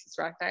diastasis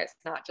recti, it's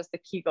not just the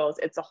Kegels,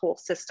 it's a whole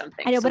system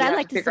thing. I know, but I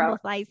like to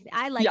simplify.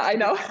 I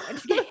know.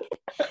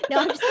 No,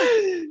 I'm just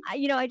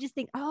like, I just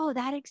think, oh,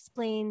 that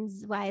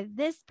explains why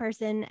this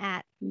person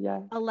at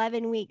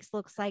 11 weeks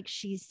looks like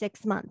she's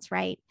 6 months,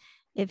 right?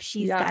 If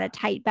she's got a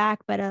tight back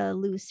but a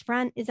loose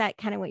front, is that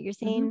kind of what you're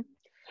saying?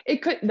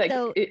 It could, like,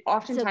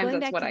 oftentimes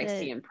that's what I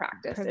see in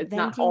practice. It's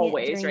not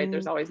always, right?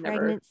 There's always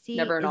never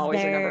and always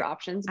are never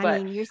options. But I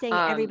mean, you're saying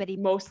everybody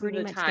most of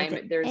the time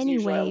there's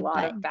usually a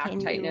lot of back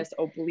tightness,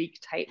 oblique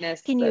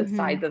tightness, the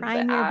sides of the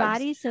abs, your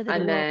body so that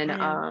and then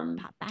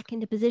pop back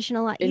into position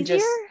a lot easier.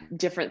 Just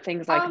different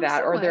things like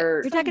that, or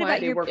you're talking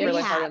about they work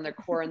really hard on their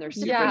core and they're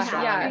super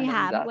strong. And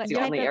that's the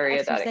only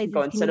area that it can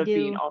go instead of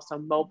being also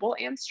mobile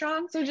and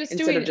strong. So just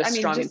instead of just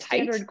strong and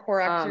tight, standard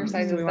core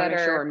exercises that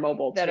are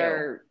mobile, that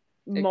are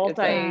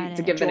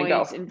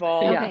multi-joint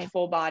involved,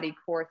 full body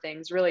core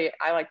things. Really,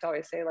 I like to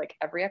always say, like,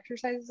 every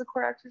exercise is a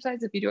core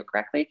exercise if you do it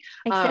correctly.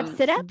 Except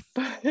sit-ups?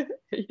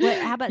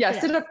 How about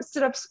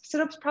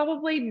sit-ups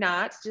probably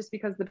not, just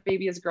because the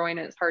baby is growing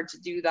and it's hard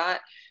to do that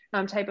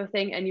type of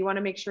thing. And you want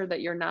to make sure that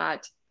you're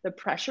not the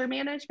pressure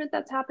management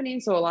that's happening.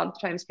 So a lot of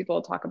times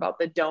people talk about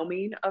the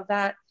doming of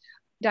that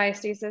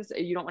diastasis.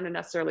 You don't want to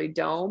necessarily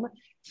dome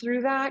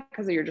through that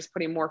because you're just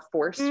putting more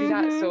force through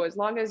that. So as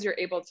long as you're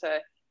able to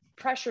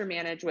pressure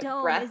manage with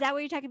dome, breath. is that what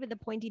you're talking about,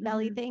 the pointy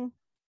belly thing?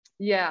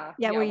 Yeah.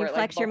 Where you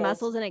flex your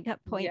muscles and it cut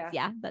points.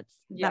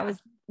 That was,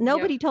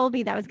 nobody told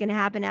me that was going to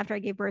happen after I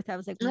gave birth. I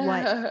was like,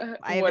 what?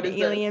 I have an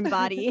alien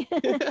body.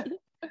 There's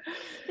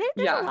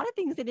a lot of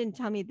things they didn't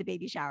tell me at the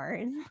baby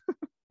shower.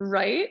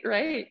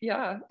 Right.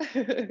 Yeah.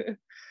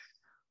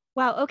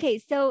 Wow. Okay.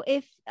 So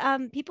if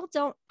people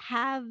don't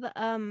have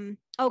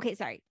okay,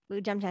 sorry,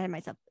 we jumped ahead of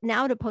myself.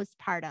 Now to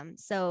postpartum.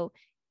 So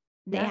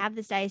they have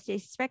this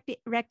diastasis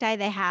recti,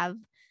 they have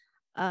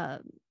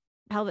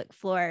pelvic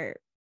floor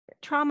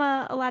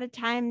trauma a lot of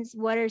times.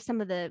 What are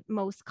some of the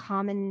most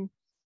common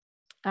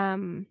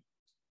damages?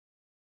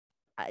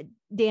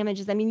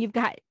 I mean, you've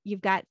got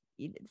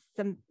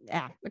some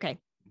okay.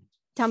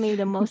 Tell me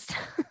the most.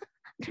 I'm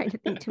trying to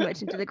think too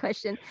much into the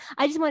question.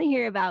 I just want to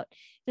hear about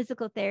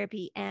physical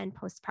therapy and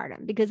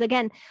postpartum, because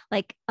again,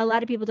 like a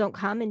lot of people don't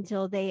come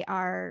until they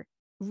are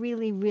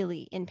really,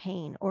 really in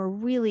pain or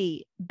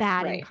really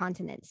bad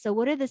incontinence. So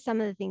what are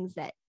some of the things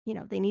that,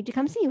 they need to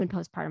come see you in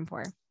postpartum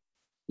for?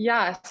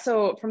 Yeah.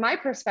 So from my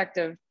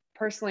perspective,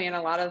 personally, and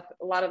a lot of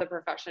the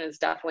profession is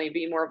definitely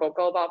being more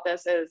vocal about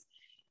this, is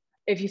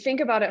if you think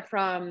about it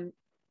from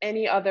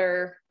any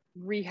other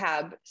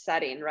rehab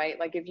setting, right?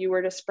 Like if you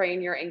were to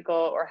sprain your ankle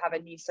or have a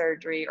knee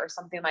surgery or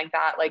something like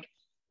that, like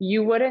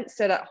you wouldn't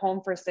sit at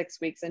home for 6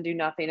 weeks and do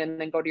nothing and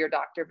then go to your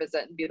doctor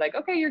visit and be like,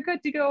 okay, you're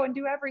good to go and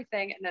do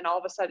everything. And then all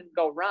of a sudden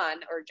go run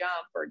or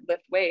jump or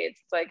lift weights.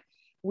 It's like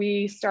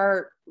we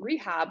start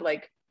rehab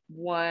like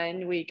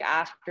 1 week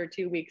after,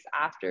 2 weeks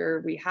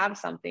after we have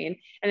something,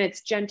 and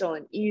it's gentle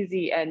and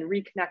easy and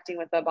reconnecting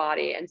with the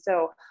body. And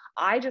so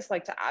I just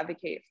like to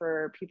advocate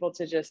for people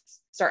to just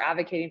start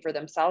advocating for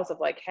themselves of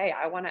like, hey,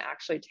 I want to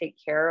actually take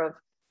care of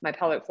my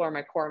pelvic floor,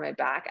 my core, my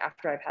back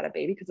after I've had a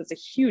baby, because it's a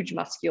huge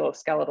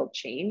musculoskeletal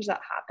change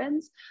that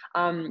happens.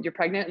 You're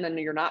pregnant and then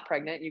you're not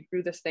pregnant. You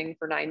grew this thing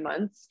for 9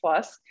 months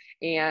plus,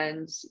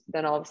 and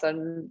then all of a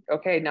sudden,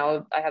 okay,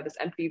 now I have this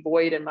empty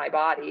void in my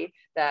body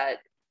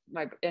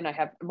and I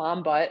have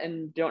mom butt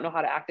and don't know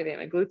how to activate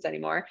my glutes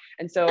anymore.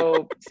 And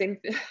so same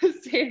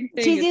thing.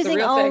 She's using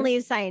only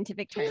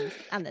scientific terms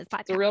on this podcast.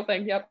 It's a real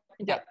thing. Yep.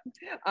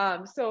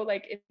 So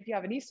like if you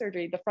have a knee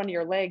surgery, the front of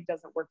your leg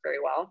doesn't work very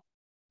well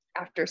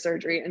after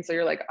surgery. And so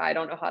you're like, I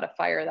don't know how to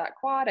fire that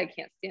quad. I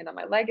can't stand on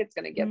my leg. It's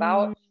going to give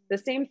out. The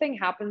same thing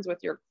happens with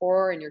your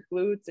core and your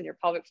glutes and your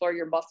pelvic floor.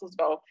 Your muscles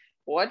go,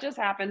 what just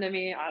happened to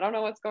me? I don't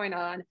know what's going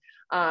on.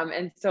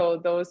 And so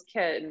those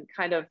can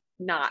kind of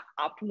not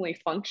optimally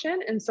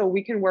function. And so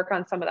we can work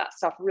on some of that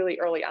stuff really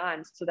early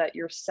on so that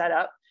you're set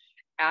up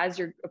as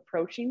you're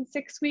approaching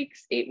 6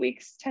 weeks, 8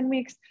 weeks, 10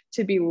 weeks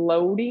to be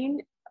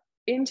loading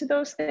into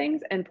those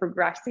things and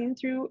progressing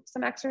through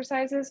some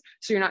exercises.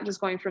 So you're not just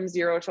going from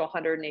 0 to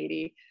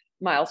 180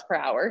 miles per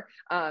hour.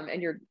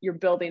 And you're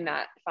building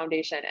that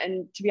foundation.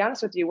 And to be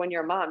honest with you, when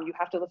you're a mom, you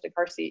have to lift a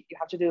car seat, you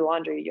have to do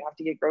laundry, you have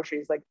to get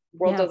groceries, like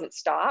world doesn't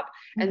stop.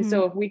 And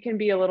so if we can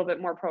be a little bit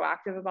more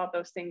proactive about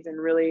those things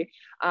and really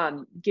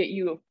get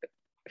you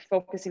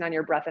focusing on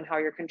your breath and how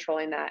you're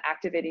controlling that,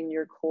 activating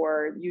your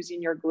core,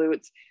 using your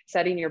glutes,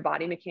 setting your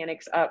body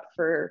mechanics up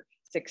for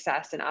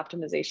success and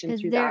optimization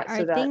through that.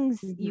 There are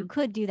things you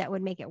could do that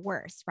would make it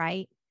worse,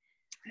 right?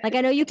 Like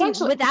I know you can,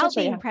 without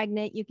being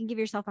pregnant, you can give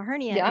yourself a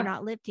hernia if you're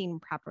not lifting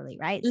properly,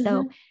 right?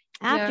 So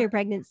after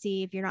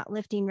pregnancy, if you're not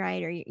lifting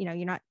right, or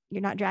you're not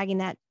dragging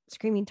that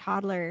screaming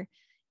toddler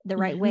the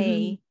right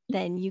way,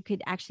 then you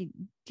could actually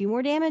do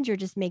more damage or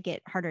just make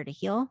it harder to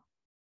heal.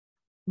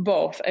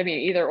 Both. I mean,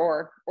 either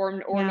or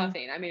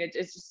nothing. I mean, it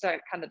just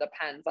kind of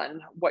depends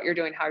on what you're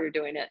doing, how you're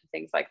doing it, and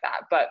things like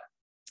that. But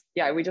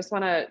yeah, we just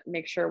want to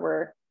make sure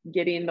we're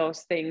getting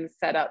those things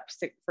set up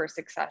for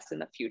success in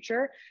the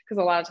future. Because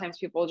a lot of times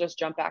people just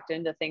jump back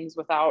into things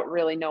without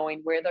really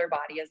knowing where their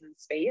body is in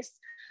space,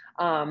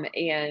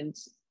 and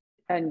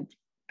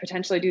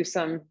potentially do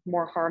some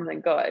more harm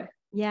than good.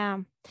 Yeah.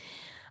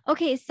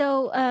 Okay.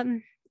 So,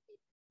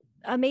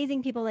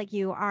 amazing people like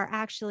you are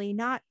actually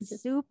not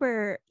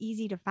super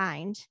easy to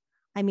find.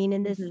 I mean,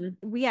 in this,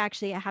 we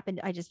actually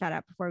I just found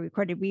out before we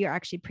recorded, we are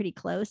actually pretty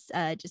close,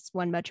 just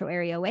one metro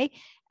area away.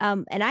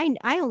 And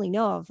I only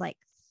know of like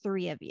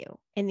 3 of you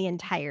in the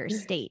entire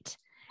state.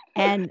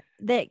 And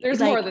there's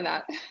more than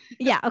that.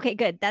 Yeah. Okay,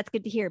 good. That's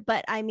good to hear.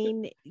 But I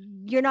mean,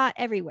 you're not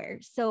everywhere.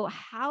 So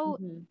how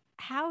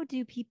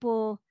do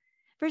people,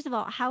 first of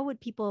all, how would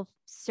people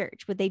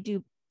search? Would they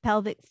do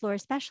pelvic floor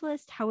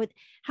specialist? How would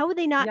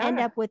they not end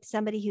up with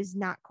somebody who's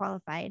not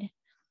qualified?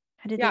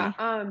 How did they?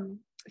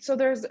 So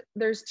there's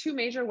 2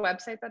 major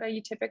websites that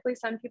I typically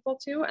send people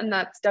to, and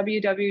that's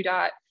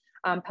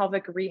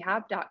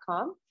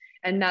www.pelvicrehab.com.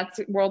 And that's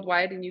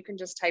worldwide. And you can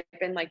just type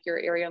in like your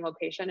area and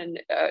location,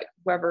 and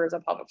whoever is a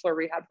pelvic floor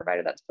rehab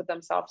provider that's put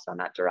themselves on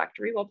that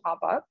directory will pop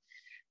up.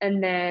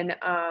 And then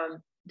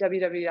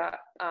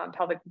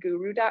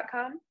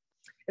www.pelvicguru.com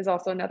is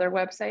also another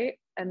website.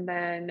 And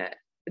then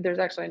there's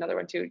actually another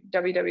one too,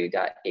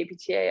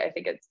 www.apta, I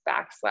think it's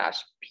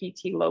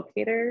 /PT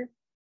locator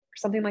or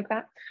something like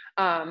that.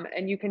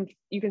 And you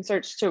can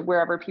search to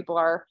wherever people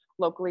are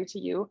locally to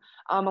you.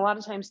 A lot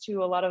of times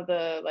too, a lot of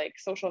the like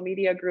social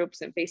media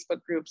groups and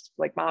Facebook groups,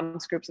 like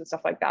moms groups and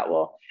stuff like that,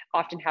 will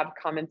often have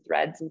common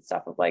threads and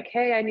stuff of like,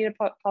 hey, I need a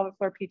pelvic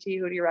floor PT.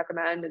 Who do you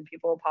recommend? And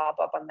people will pop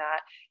up on that.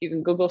 You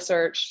can Google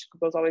search.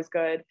 Google's always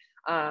good.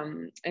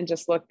 And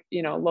just look,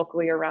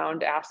 locally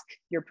around, ask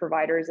your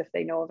providers if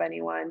they know of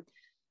anyone.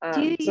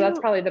 So that's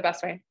probably the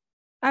best way.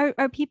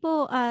 Are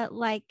people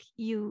like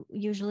you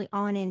usually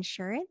on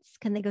insurance?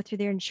 Can they go through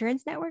their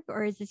insurance network,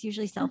 or is this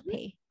usually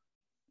self-pay?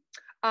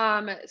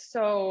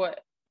 So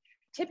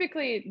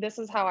typically this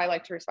is how I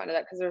like to respond to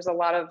that, because there's a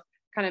lot of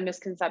kind of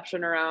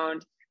misconception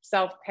around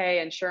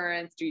self-pay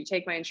insurance. Do you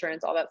take my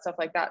insurance? All that stuff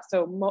like that.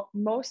 So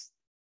most,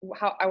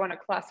 how I want to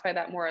classify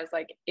that more as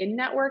like in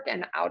network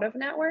and out of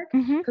network,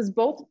 because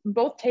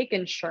both take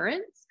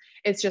insurance.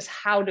 It's just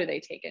how do they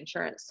take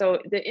insurance? So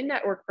the in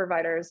network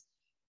providers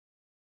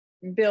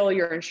bill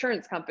your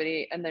insurance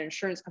company, and the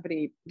insurance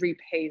company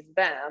repays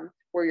them,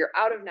 where your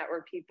out of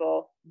network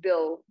people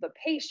bill the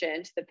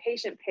patient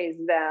pays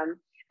them,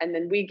 and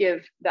then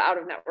the out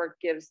of network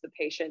gives the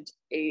patient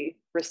a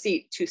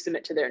receipt to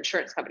submit to their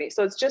insurance company.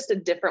 So it's just a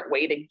different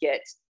way to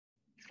get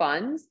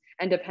funds,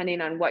 and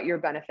depending on what your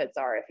benefits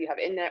are, if you have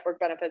in network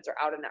benefits or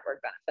out of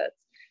network benefits.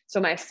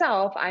 So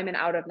myself, I'm an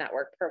out of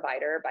network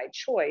provider by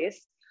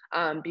choice,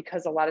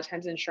 because a lot of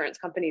times insurance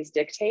companies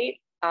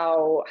dictate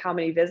how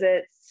many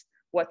visits,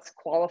 what's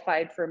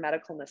qualified for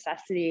medical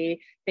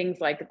necessity, things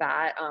like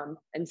that,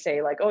 and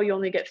say like, oh, you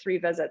only get 3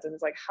 visits. And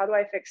it's like, how do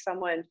I fix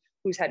someone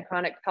who's had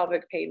chronic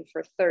pelvic pain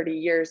for 30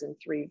 years in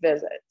 3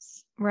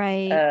 visits?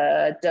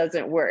 Right.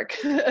 Doesn't work.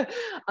 And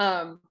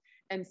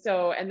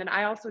then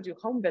I also do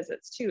home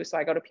visits too. So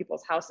I go to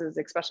people's houses,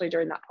 especially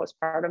during that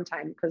postpartum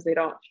time, because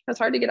it's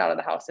hard to get out of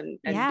the house and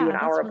do an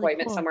hour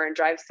appointment somewhere and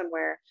drive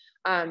somewhere.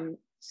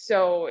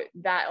 So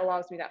that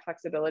allows me that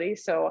flexibility.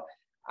 So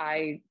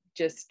I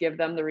just give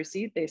them the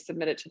receipt, they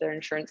submit it to their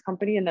insurance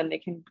company, and then they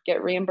can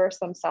get reimbursed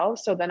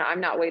themselves. So then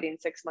I'm not waiting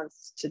 6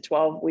 months to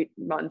 12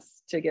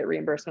 months to get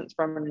reimbursements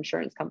from an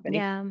insurance company.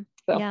 Yeah.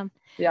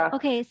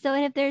 Okay. So,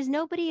 and if there's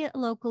nobody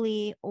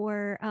locally,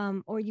 or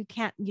you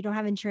don't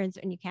have insurance,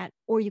 and you can't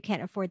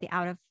afford the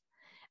out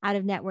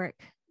of network,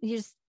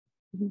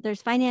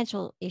 there's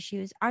financial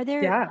issues. Are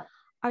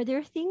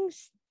there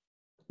things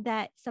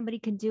that somebody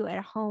can do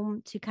at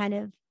home to kind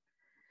of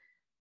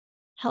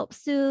help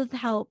soothe,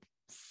 help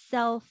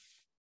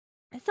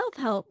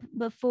self-help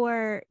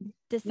before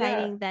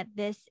deciding that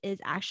this is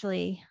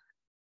actually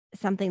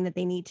something that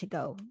they need to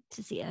go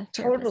to see a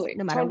therapist,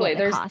 no matter what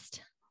the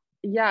cost?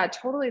 Yeah,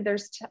 totally.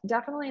 There's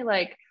definitely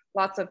like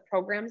lots of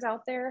programs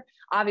out there.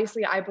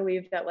 Obviously, I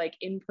believe that like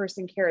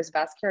in-person care is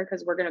best care,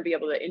 because we're going to be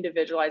able to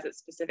individualize it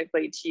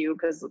specifically to you,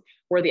 because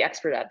we're the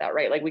expert at that,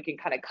 right? Like we can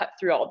kind of cut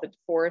through all the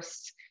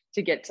forest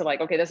to get to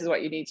like, okay, this is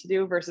what you need to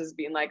do, versus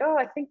being like, oh,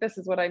 I think this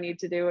is what I need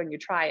to do, and you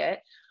try it.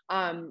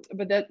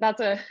 But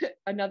that's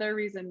another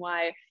reason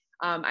why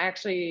I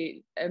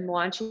actually am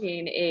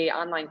launching a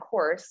online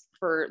course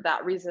for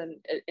that reason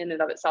in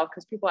and of itself,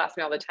 because people ask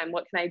me all the time,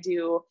 what can I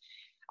do?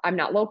 I'm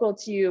not local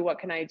to you. What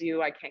can I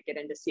do? I can't get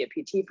in to see a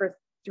PT for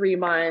 3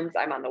 months.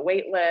 I'm on the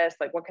wait list.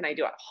 Like, what can I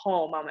do at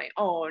home on my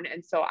own?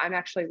 And so I'm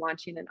actually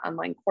launching an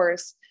online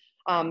course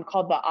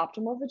called the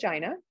Optimal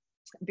Vagina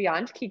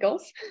Beyond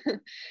Kegels.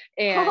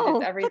 And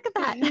it's everything. Look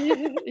at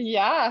that.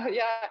 Yeah.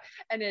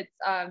 And it's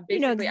basically, you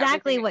know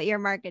exactly what your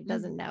market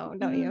doesn't know,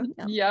 don't you?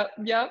 No.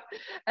 Yep.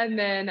 And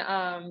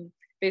then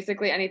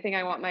basically anything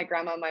I want my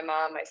grandma, my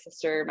mom, my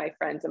sister, my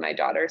friends, and my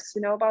daughters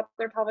to know about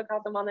their pelvic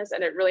health and wellness.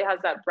 And it really has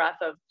that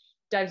breadth of,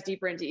 dives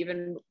deeper into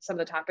even some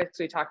of the topics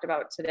we talked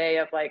about today,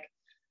 of like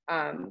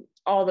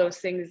all those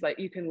things that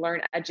you can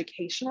learn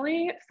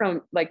educationally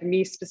from like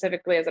me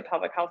specifically as a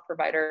pelvic health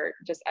provider,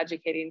 just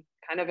educating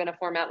kind of in a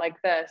format like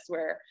this,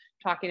 where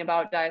talking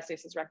about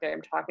diastasis recti,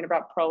 I'm talking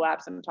about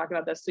prolapse, I'm talking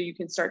about this, so you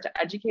can start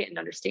to educate and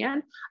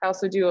understand. I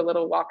also do a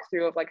little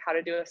walkthrough of like how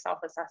to do a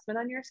self-assessment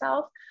on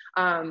yourself,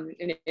 an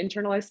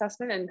internal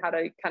assessment, and how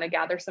to kind of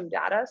gather some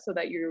data so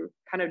that you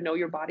kind of know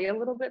your body a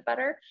little bit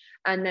better.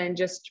 And then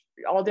just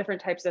all different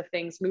types of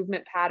things,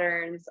 movement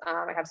patterns.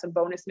 I have some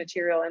bonus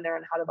material in there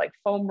on how to like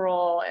foam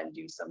roll and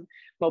do some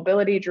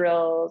mobility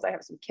drills. I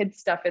have some kids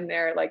stuff in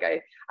there. Like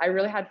I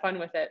really had fun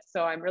with it.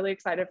 So I'm really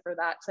excited for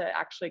that to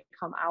actually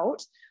come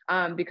out,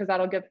 because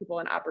that'll give people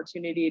an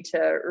opportunity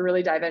to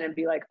really dive in and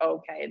be like,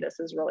 okay, this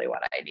is really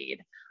what I need.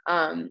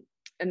 And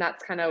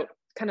that's kind of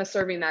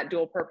serving that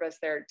dual purpose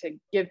there, to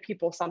give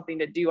people something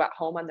to do at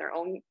home on their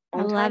own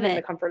time, in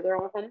the comfort of their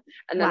own home,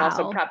 and then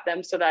also prep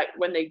them so that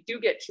when they do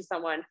get to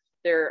someone,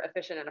 they're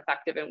efficient and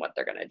effective in what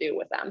they're going to do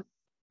with them.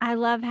 I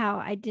love how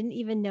I didn't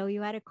even know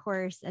you had a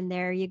course, and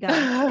there you go.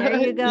 There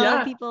you go.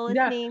 Yeah, people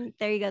listening. Yeah.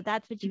 There you go.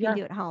 That's what you can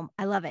do at home.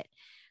 I love it.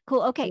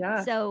 Cool. Okay.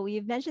 Yeah. So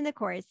you've mentioned the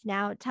course.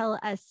 Now tell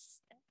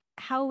us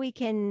how we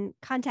can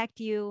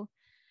contact you,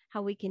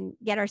 how we can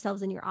get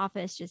ourselves in your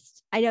office.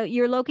 Just, I know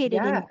you're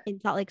located in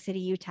Salt Lake City,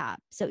 Utah.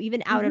 So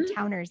even out of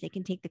towners, they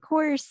can take the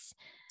course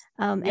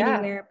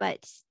anywhere,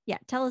 but yeah,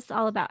 tell us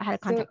all about how to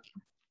contact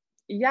you.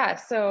 Yeah.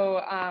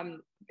 So,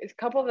 a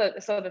couple of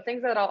the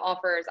things that I'll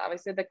offer is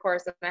obviously the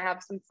course, and I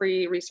have some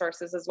free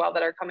resources as well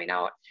that are coming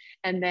out.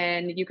 And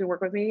then you can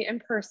work with me in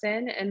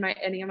person and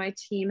any of my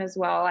team as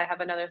well. I have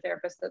another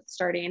therapist that's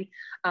starting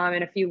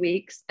in a few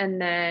weeks,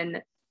 and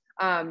then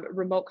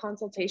remote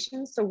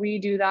consultations. So we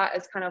do that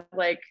as kind of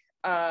like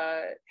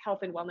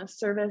health and wellness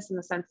service, in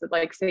the sense that,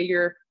 like, say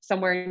you're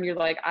somewhere and you're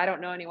like, I don't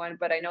know anyone,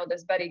 but I know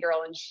this Betty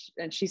girl,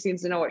 and she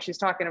seems to know what she's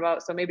talking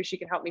about, so maybe she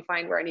can help me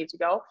find where I need to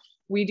go.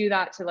 We do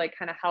that to like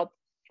kind of help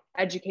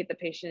educate the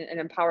patient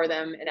and empower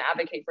them and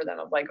advocate for them,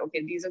 of like,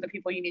 okay, these are the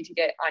people you need to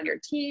get on your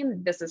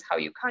team. This is how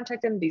you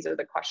contact them. These are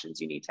the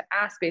questions you need to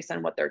ask based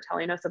on what they're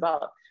telling us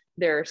about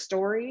their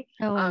story.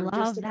 Oh, I love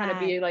just to that. kind of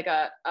be like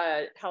a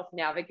health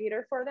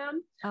navigator for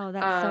them. Oh,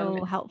 that's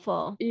so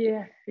helpful.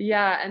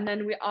 Yeah. And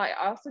then I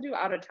also do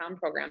out of town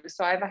programs.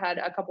 So I've had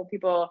a couple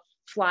people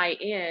fly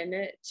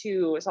in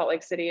to Salt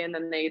Lake City, and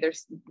then they either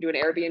do an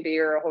Airbnb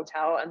or a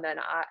hotel. And then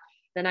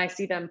I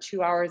see them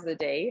 2 hours a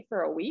day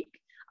for a week.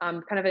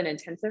 Kind of an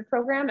intensive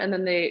program. And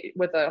then they,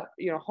 with a,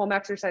 home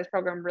exercise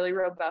program, really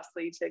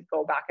robustly to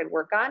go back and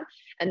work on.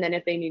 And then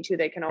if they need to,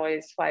 they can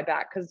always fly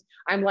back, because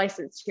I'm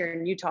licensed here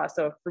in Utah.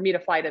 So for me to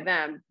fly to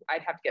them,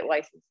 I'd have to get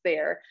licensed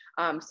there.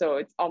 So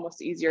it's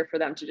almost easier for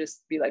them to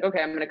just be like, okay,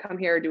 I'm going to come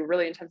here, do a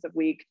really intensive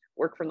week,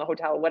 work from the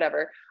hotel,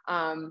 whatever.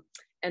 And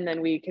then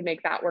we can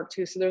make that work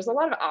too. So there's a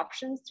lot of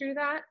options through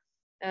that.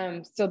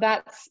 So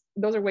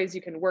those are ways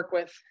you can work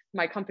with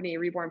my company,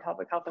 Reborn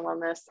Pelvic Health and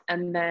Wellness.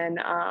 And then,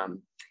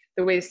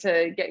 the ways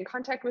to get in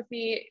contact with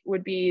me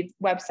would be,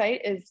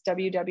 website is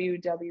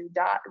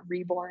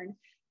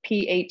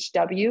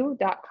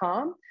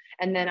www.rebornphw.com.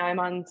 And then I'm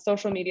on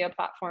social media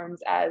platforms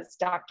as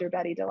Dr.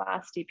 Betty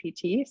DeLass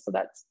DPT. So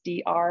that's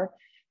DrBettyDeLass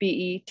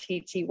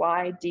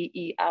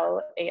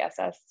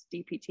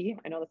DPT.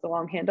 I know that's a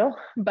long handle,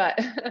 but.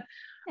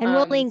 And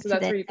we'll link to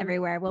this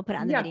everywhere. We'll put it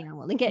on the video and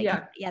we'll link it.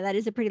 Yeah, that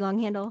is a pretty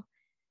long handle.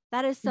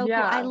 That is so cool.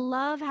 I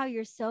love how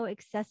you're so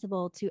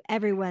accessible to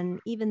everyone,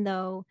 even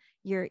though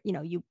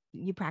you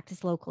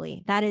practice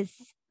locally. That is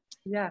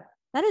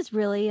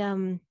really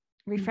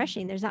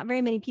refreshing. There's not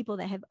very many people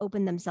that have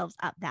opened themselves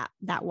up that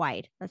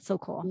wide. That's so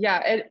cool.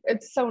 Yeah,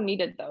 it's so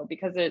needed though,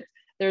 because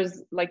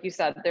there's, like you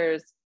said,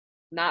 there's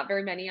not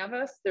very many of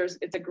us.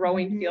 It's a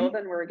growing field,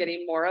 and we're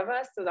getting more of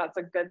us, so that's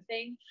a good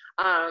thing.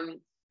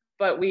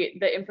 But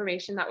the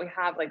information that we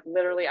have, like,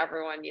 literally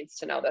everyone needs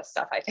to know this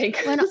stuff, I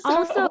think. And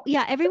also,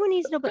 everyone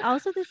needs to know, but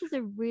also this is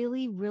a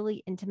really,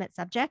 really intimate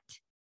subject.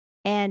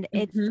 And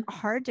it's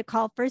hard to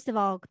call. First of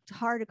all, it's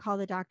hard to call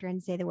the doctor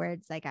and say the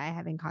words like, I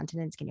have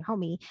incontinence, can you help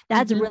me?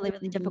 That's really,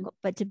 really difficult,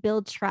 but to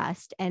build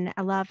trust. And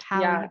I love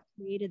how you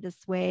created this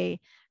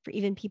way for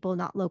even people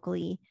not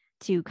locally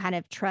to kind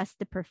of trust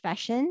the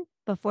profession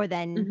before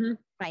then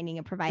finding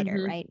a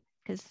provider, right?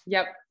 Because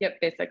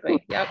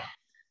basically.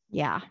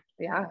 Yeah.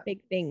 Big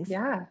things.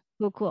 Yeah.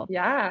 Cool.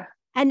 Yeah.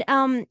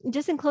 And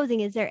just in closing,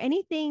 is there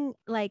anything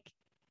like,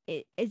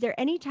 is there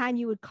any time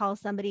you would call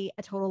somebody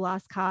a total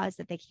lost cause,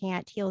 that they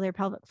can't heal their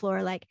pelvic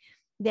floor? Like,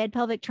 they had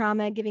pelvic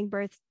trauma, giving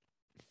birth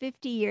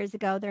 50 years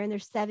ago, they're in their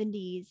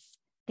 70s,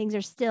 things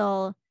are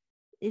still,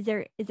 is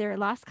there a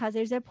lost cause?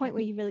 Is there a point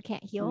where you really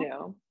can't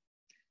heal?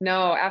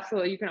 No,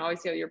 absolutely. You can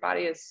always heal. Your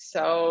body is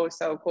so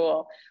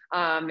cool.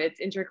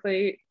 It's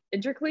intricately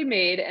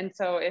made. And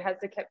so it has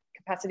the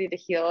capacity to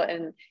heal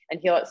and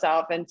heal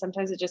itself. And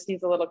sometimes it just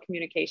needs a little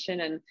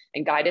communication and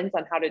guidance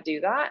on how to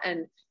do that.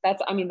 And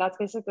that's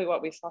basically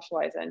what we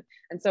specialize in.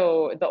 And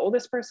so the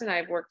oldest person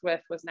I've worked with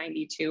was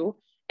 92,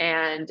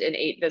 and in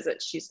 8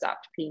 visits, she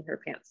stopped peeing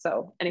her pants.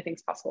 So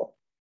anything's possible.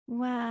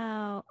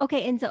 Wow.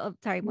 Okay. And so,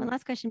 sorry, one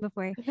last question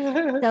before.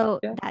 So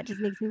that just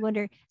makes me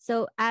wonder.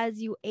 So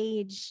as you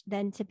age,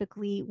 then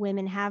typically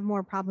women have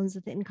more problems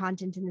with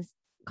incontinence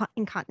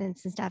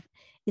and stuff.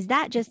 Is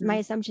that just my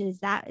assumption?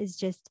 Is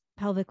just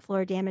pelvic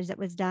floor damage that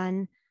was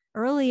done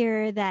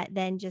earlier that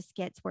then just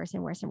gets worse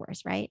and worse and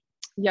worse, right?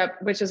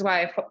 Yep. Which is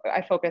why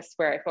I focus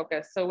where I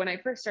focus. So when I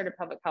first started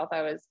pelvic health,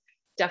 I was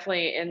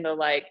definitely in the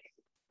like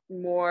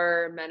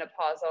more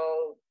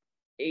menopausal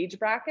age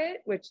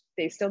bracket, which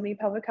they still need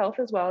pelvic health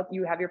as well.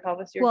 You have your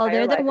pelvis your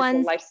entire they're the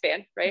ones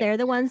lifespan, right? They're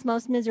the ones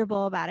most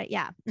miserable about it.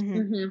 Yeah.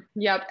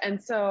 Yep.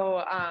 And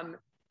so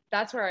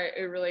that's where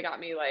it really got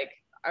me. Like,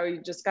 I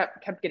just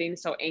kept getting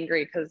so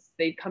angry, because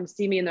they'd come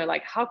see me and they're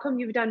like, how come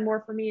you've done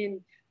more for me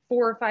in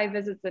 4 or 5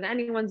 visits than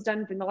anyone's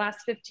done in the last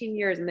 15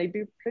 years? And they'd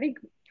be pretty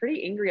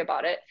angry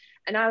about it.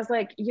 And I was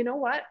like, you know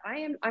what?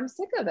 I'm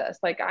sick of this.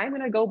 Like, I'm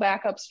going to go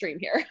back upstream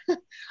here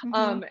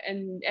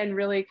and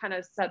really kind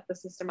of set the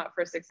system up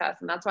for success.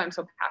 And that's why I'm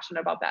so passionate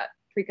about that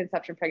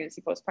preconception,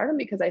 pregnancy, postpartum,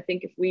 because I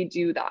think if we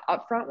do that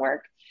upfront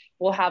work,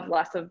 we'll have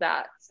less of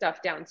that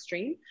stuff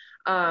downstream.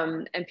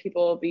 And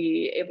people will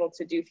be able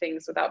to do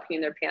things without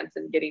peeing their pants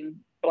and getting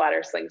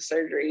bladder sling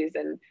surgeries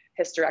and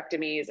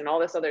hysterectomies and all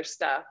this other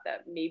stuff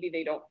that maybe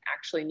they don't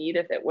actually need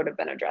if it would have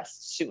been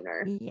addressed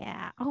sooner.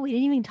 Yeah. Oh, we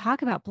didn't even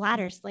talk about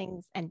bladder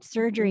slings and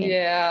surgery.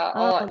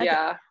 Yeah.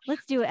 Yeah.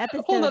 Let's do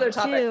episode Whole nother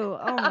topic. 2.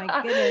 Oh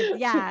my goodness.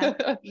 Yeah.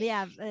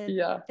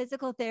 Yeah.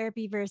 Physical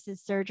therapy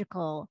versus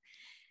surgical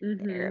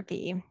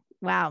therapy.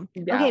 Wow.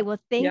 Yeah. Okay. Well,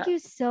 thank you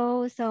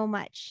so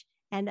much.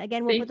 And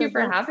again, we'll thank you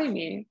for having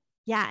me.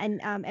 Yeah.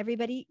 And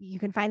everybody, you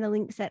can find the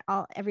links at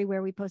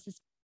everywhere we post this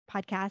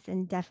podcast,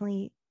 and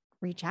definitely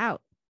reach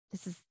out.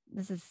 This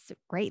is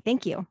great.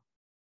 Thank you.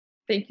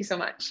 Thank you so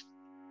much.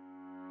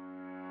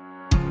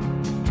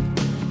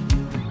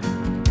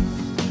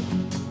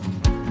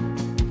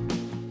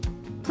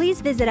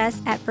 Please visit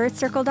us at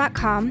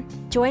birthcircle.com,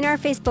 join our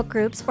Facebook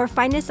groups, or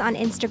find us on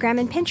Instagram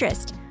and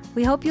Pinterest.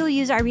 We hope you'll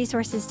use our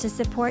resources to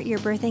support your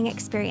birthing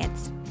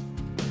experience.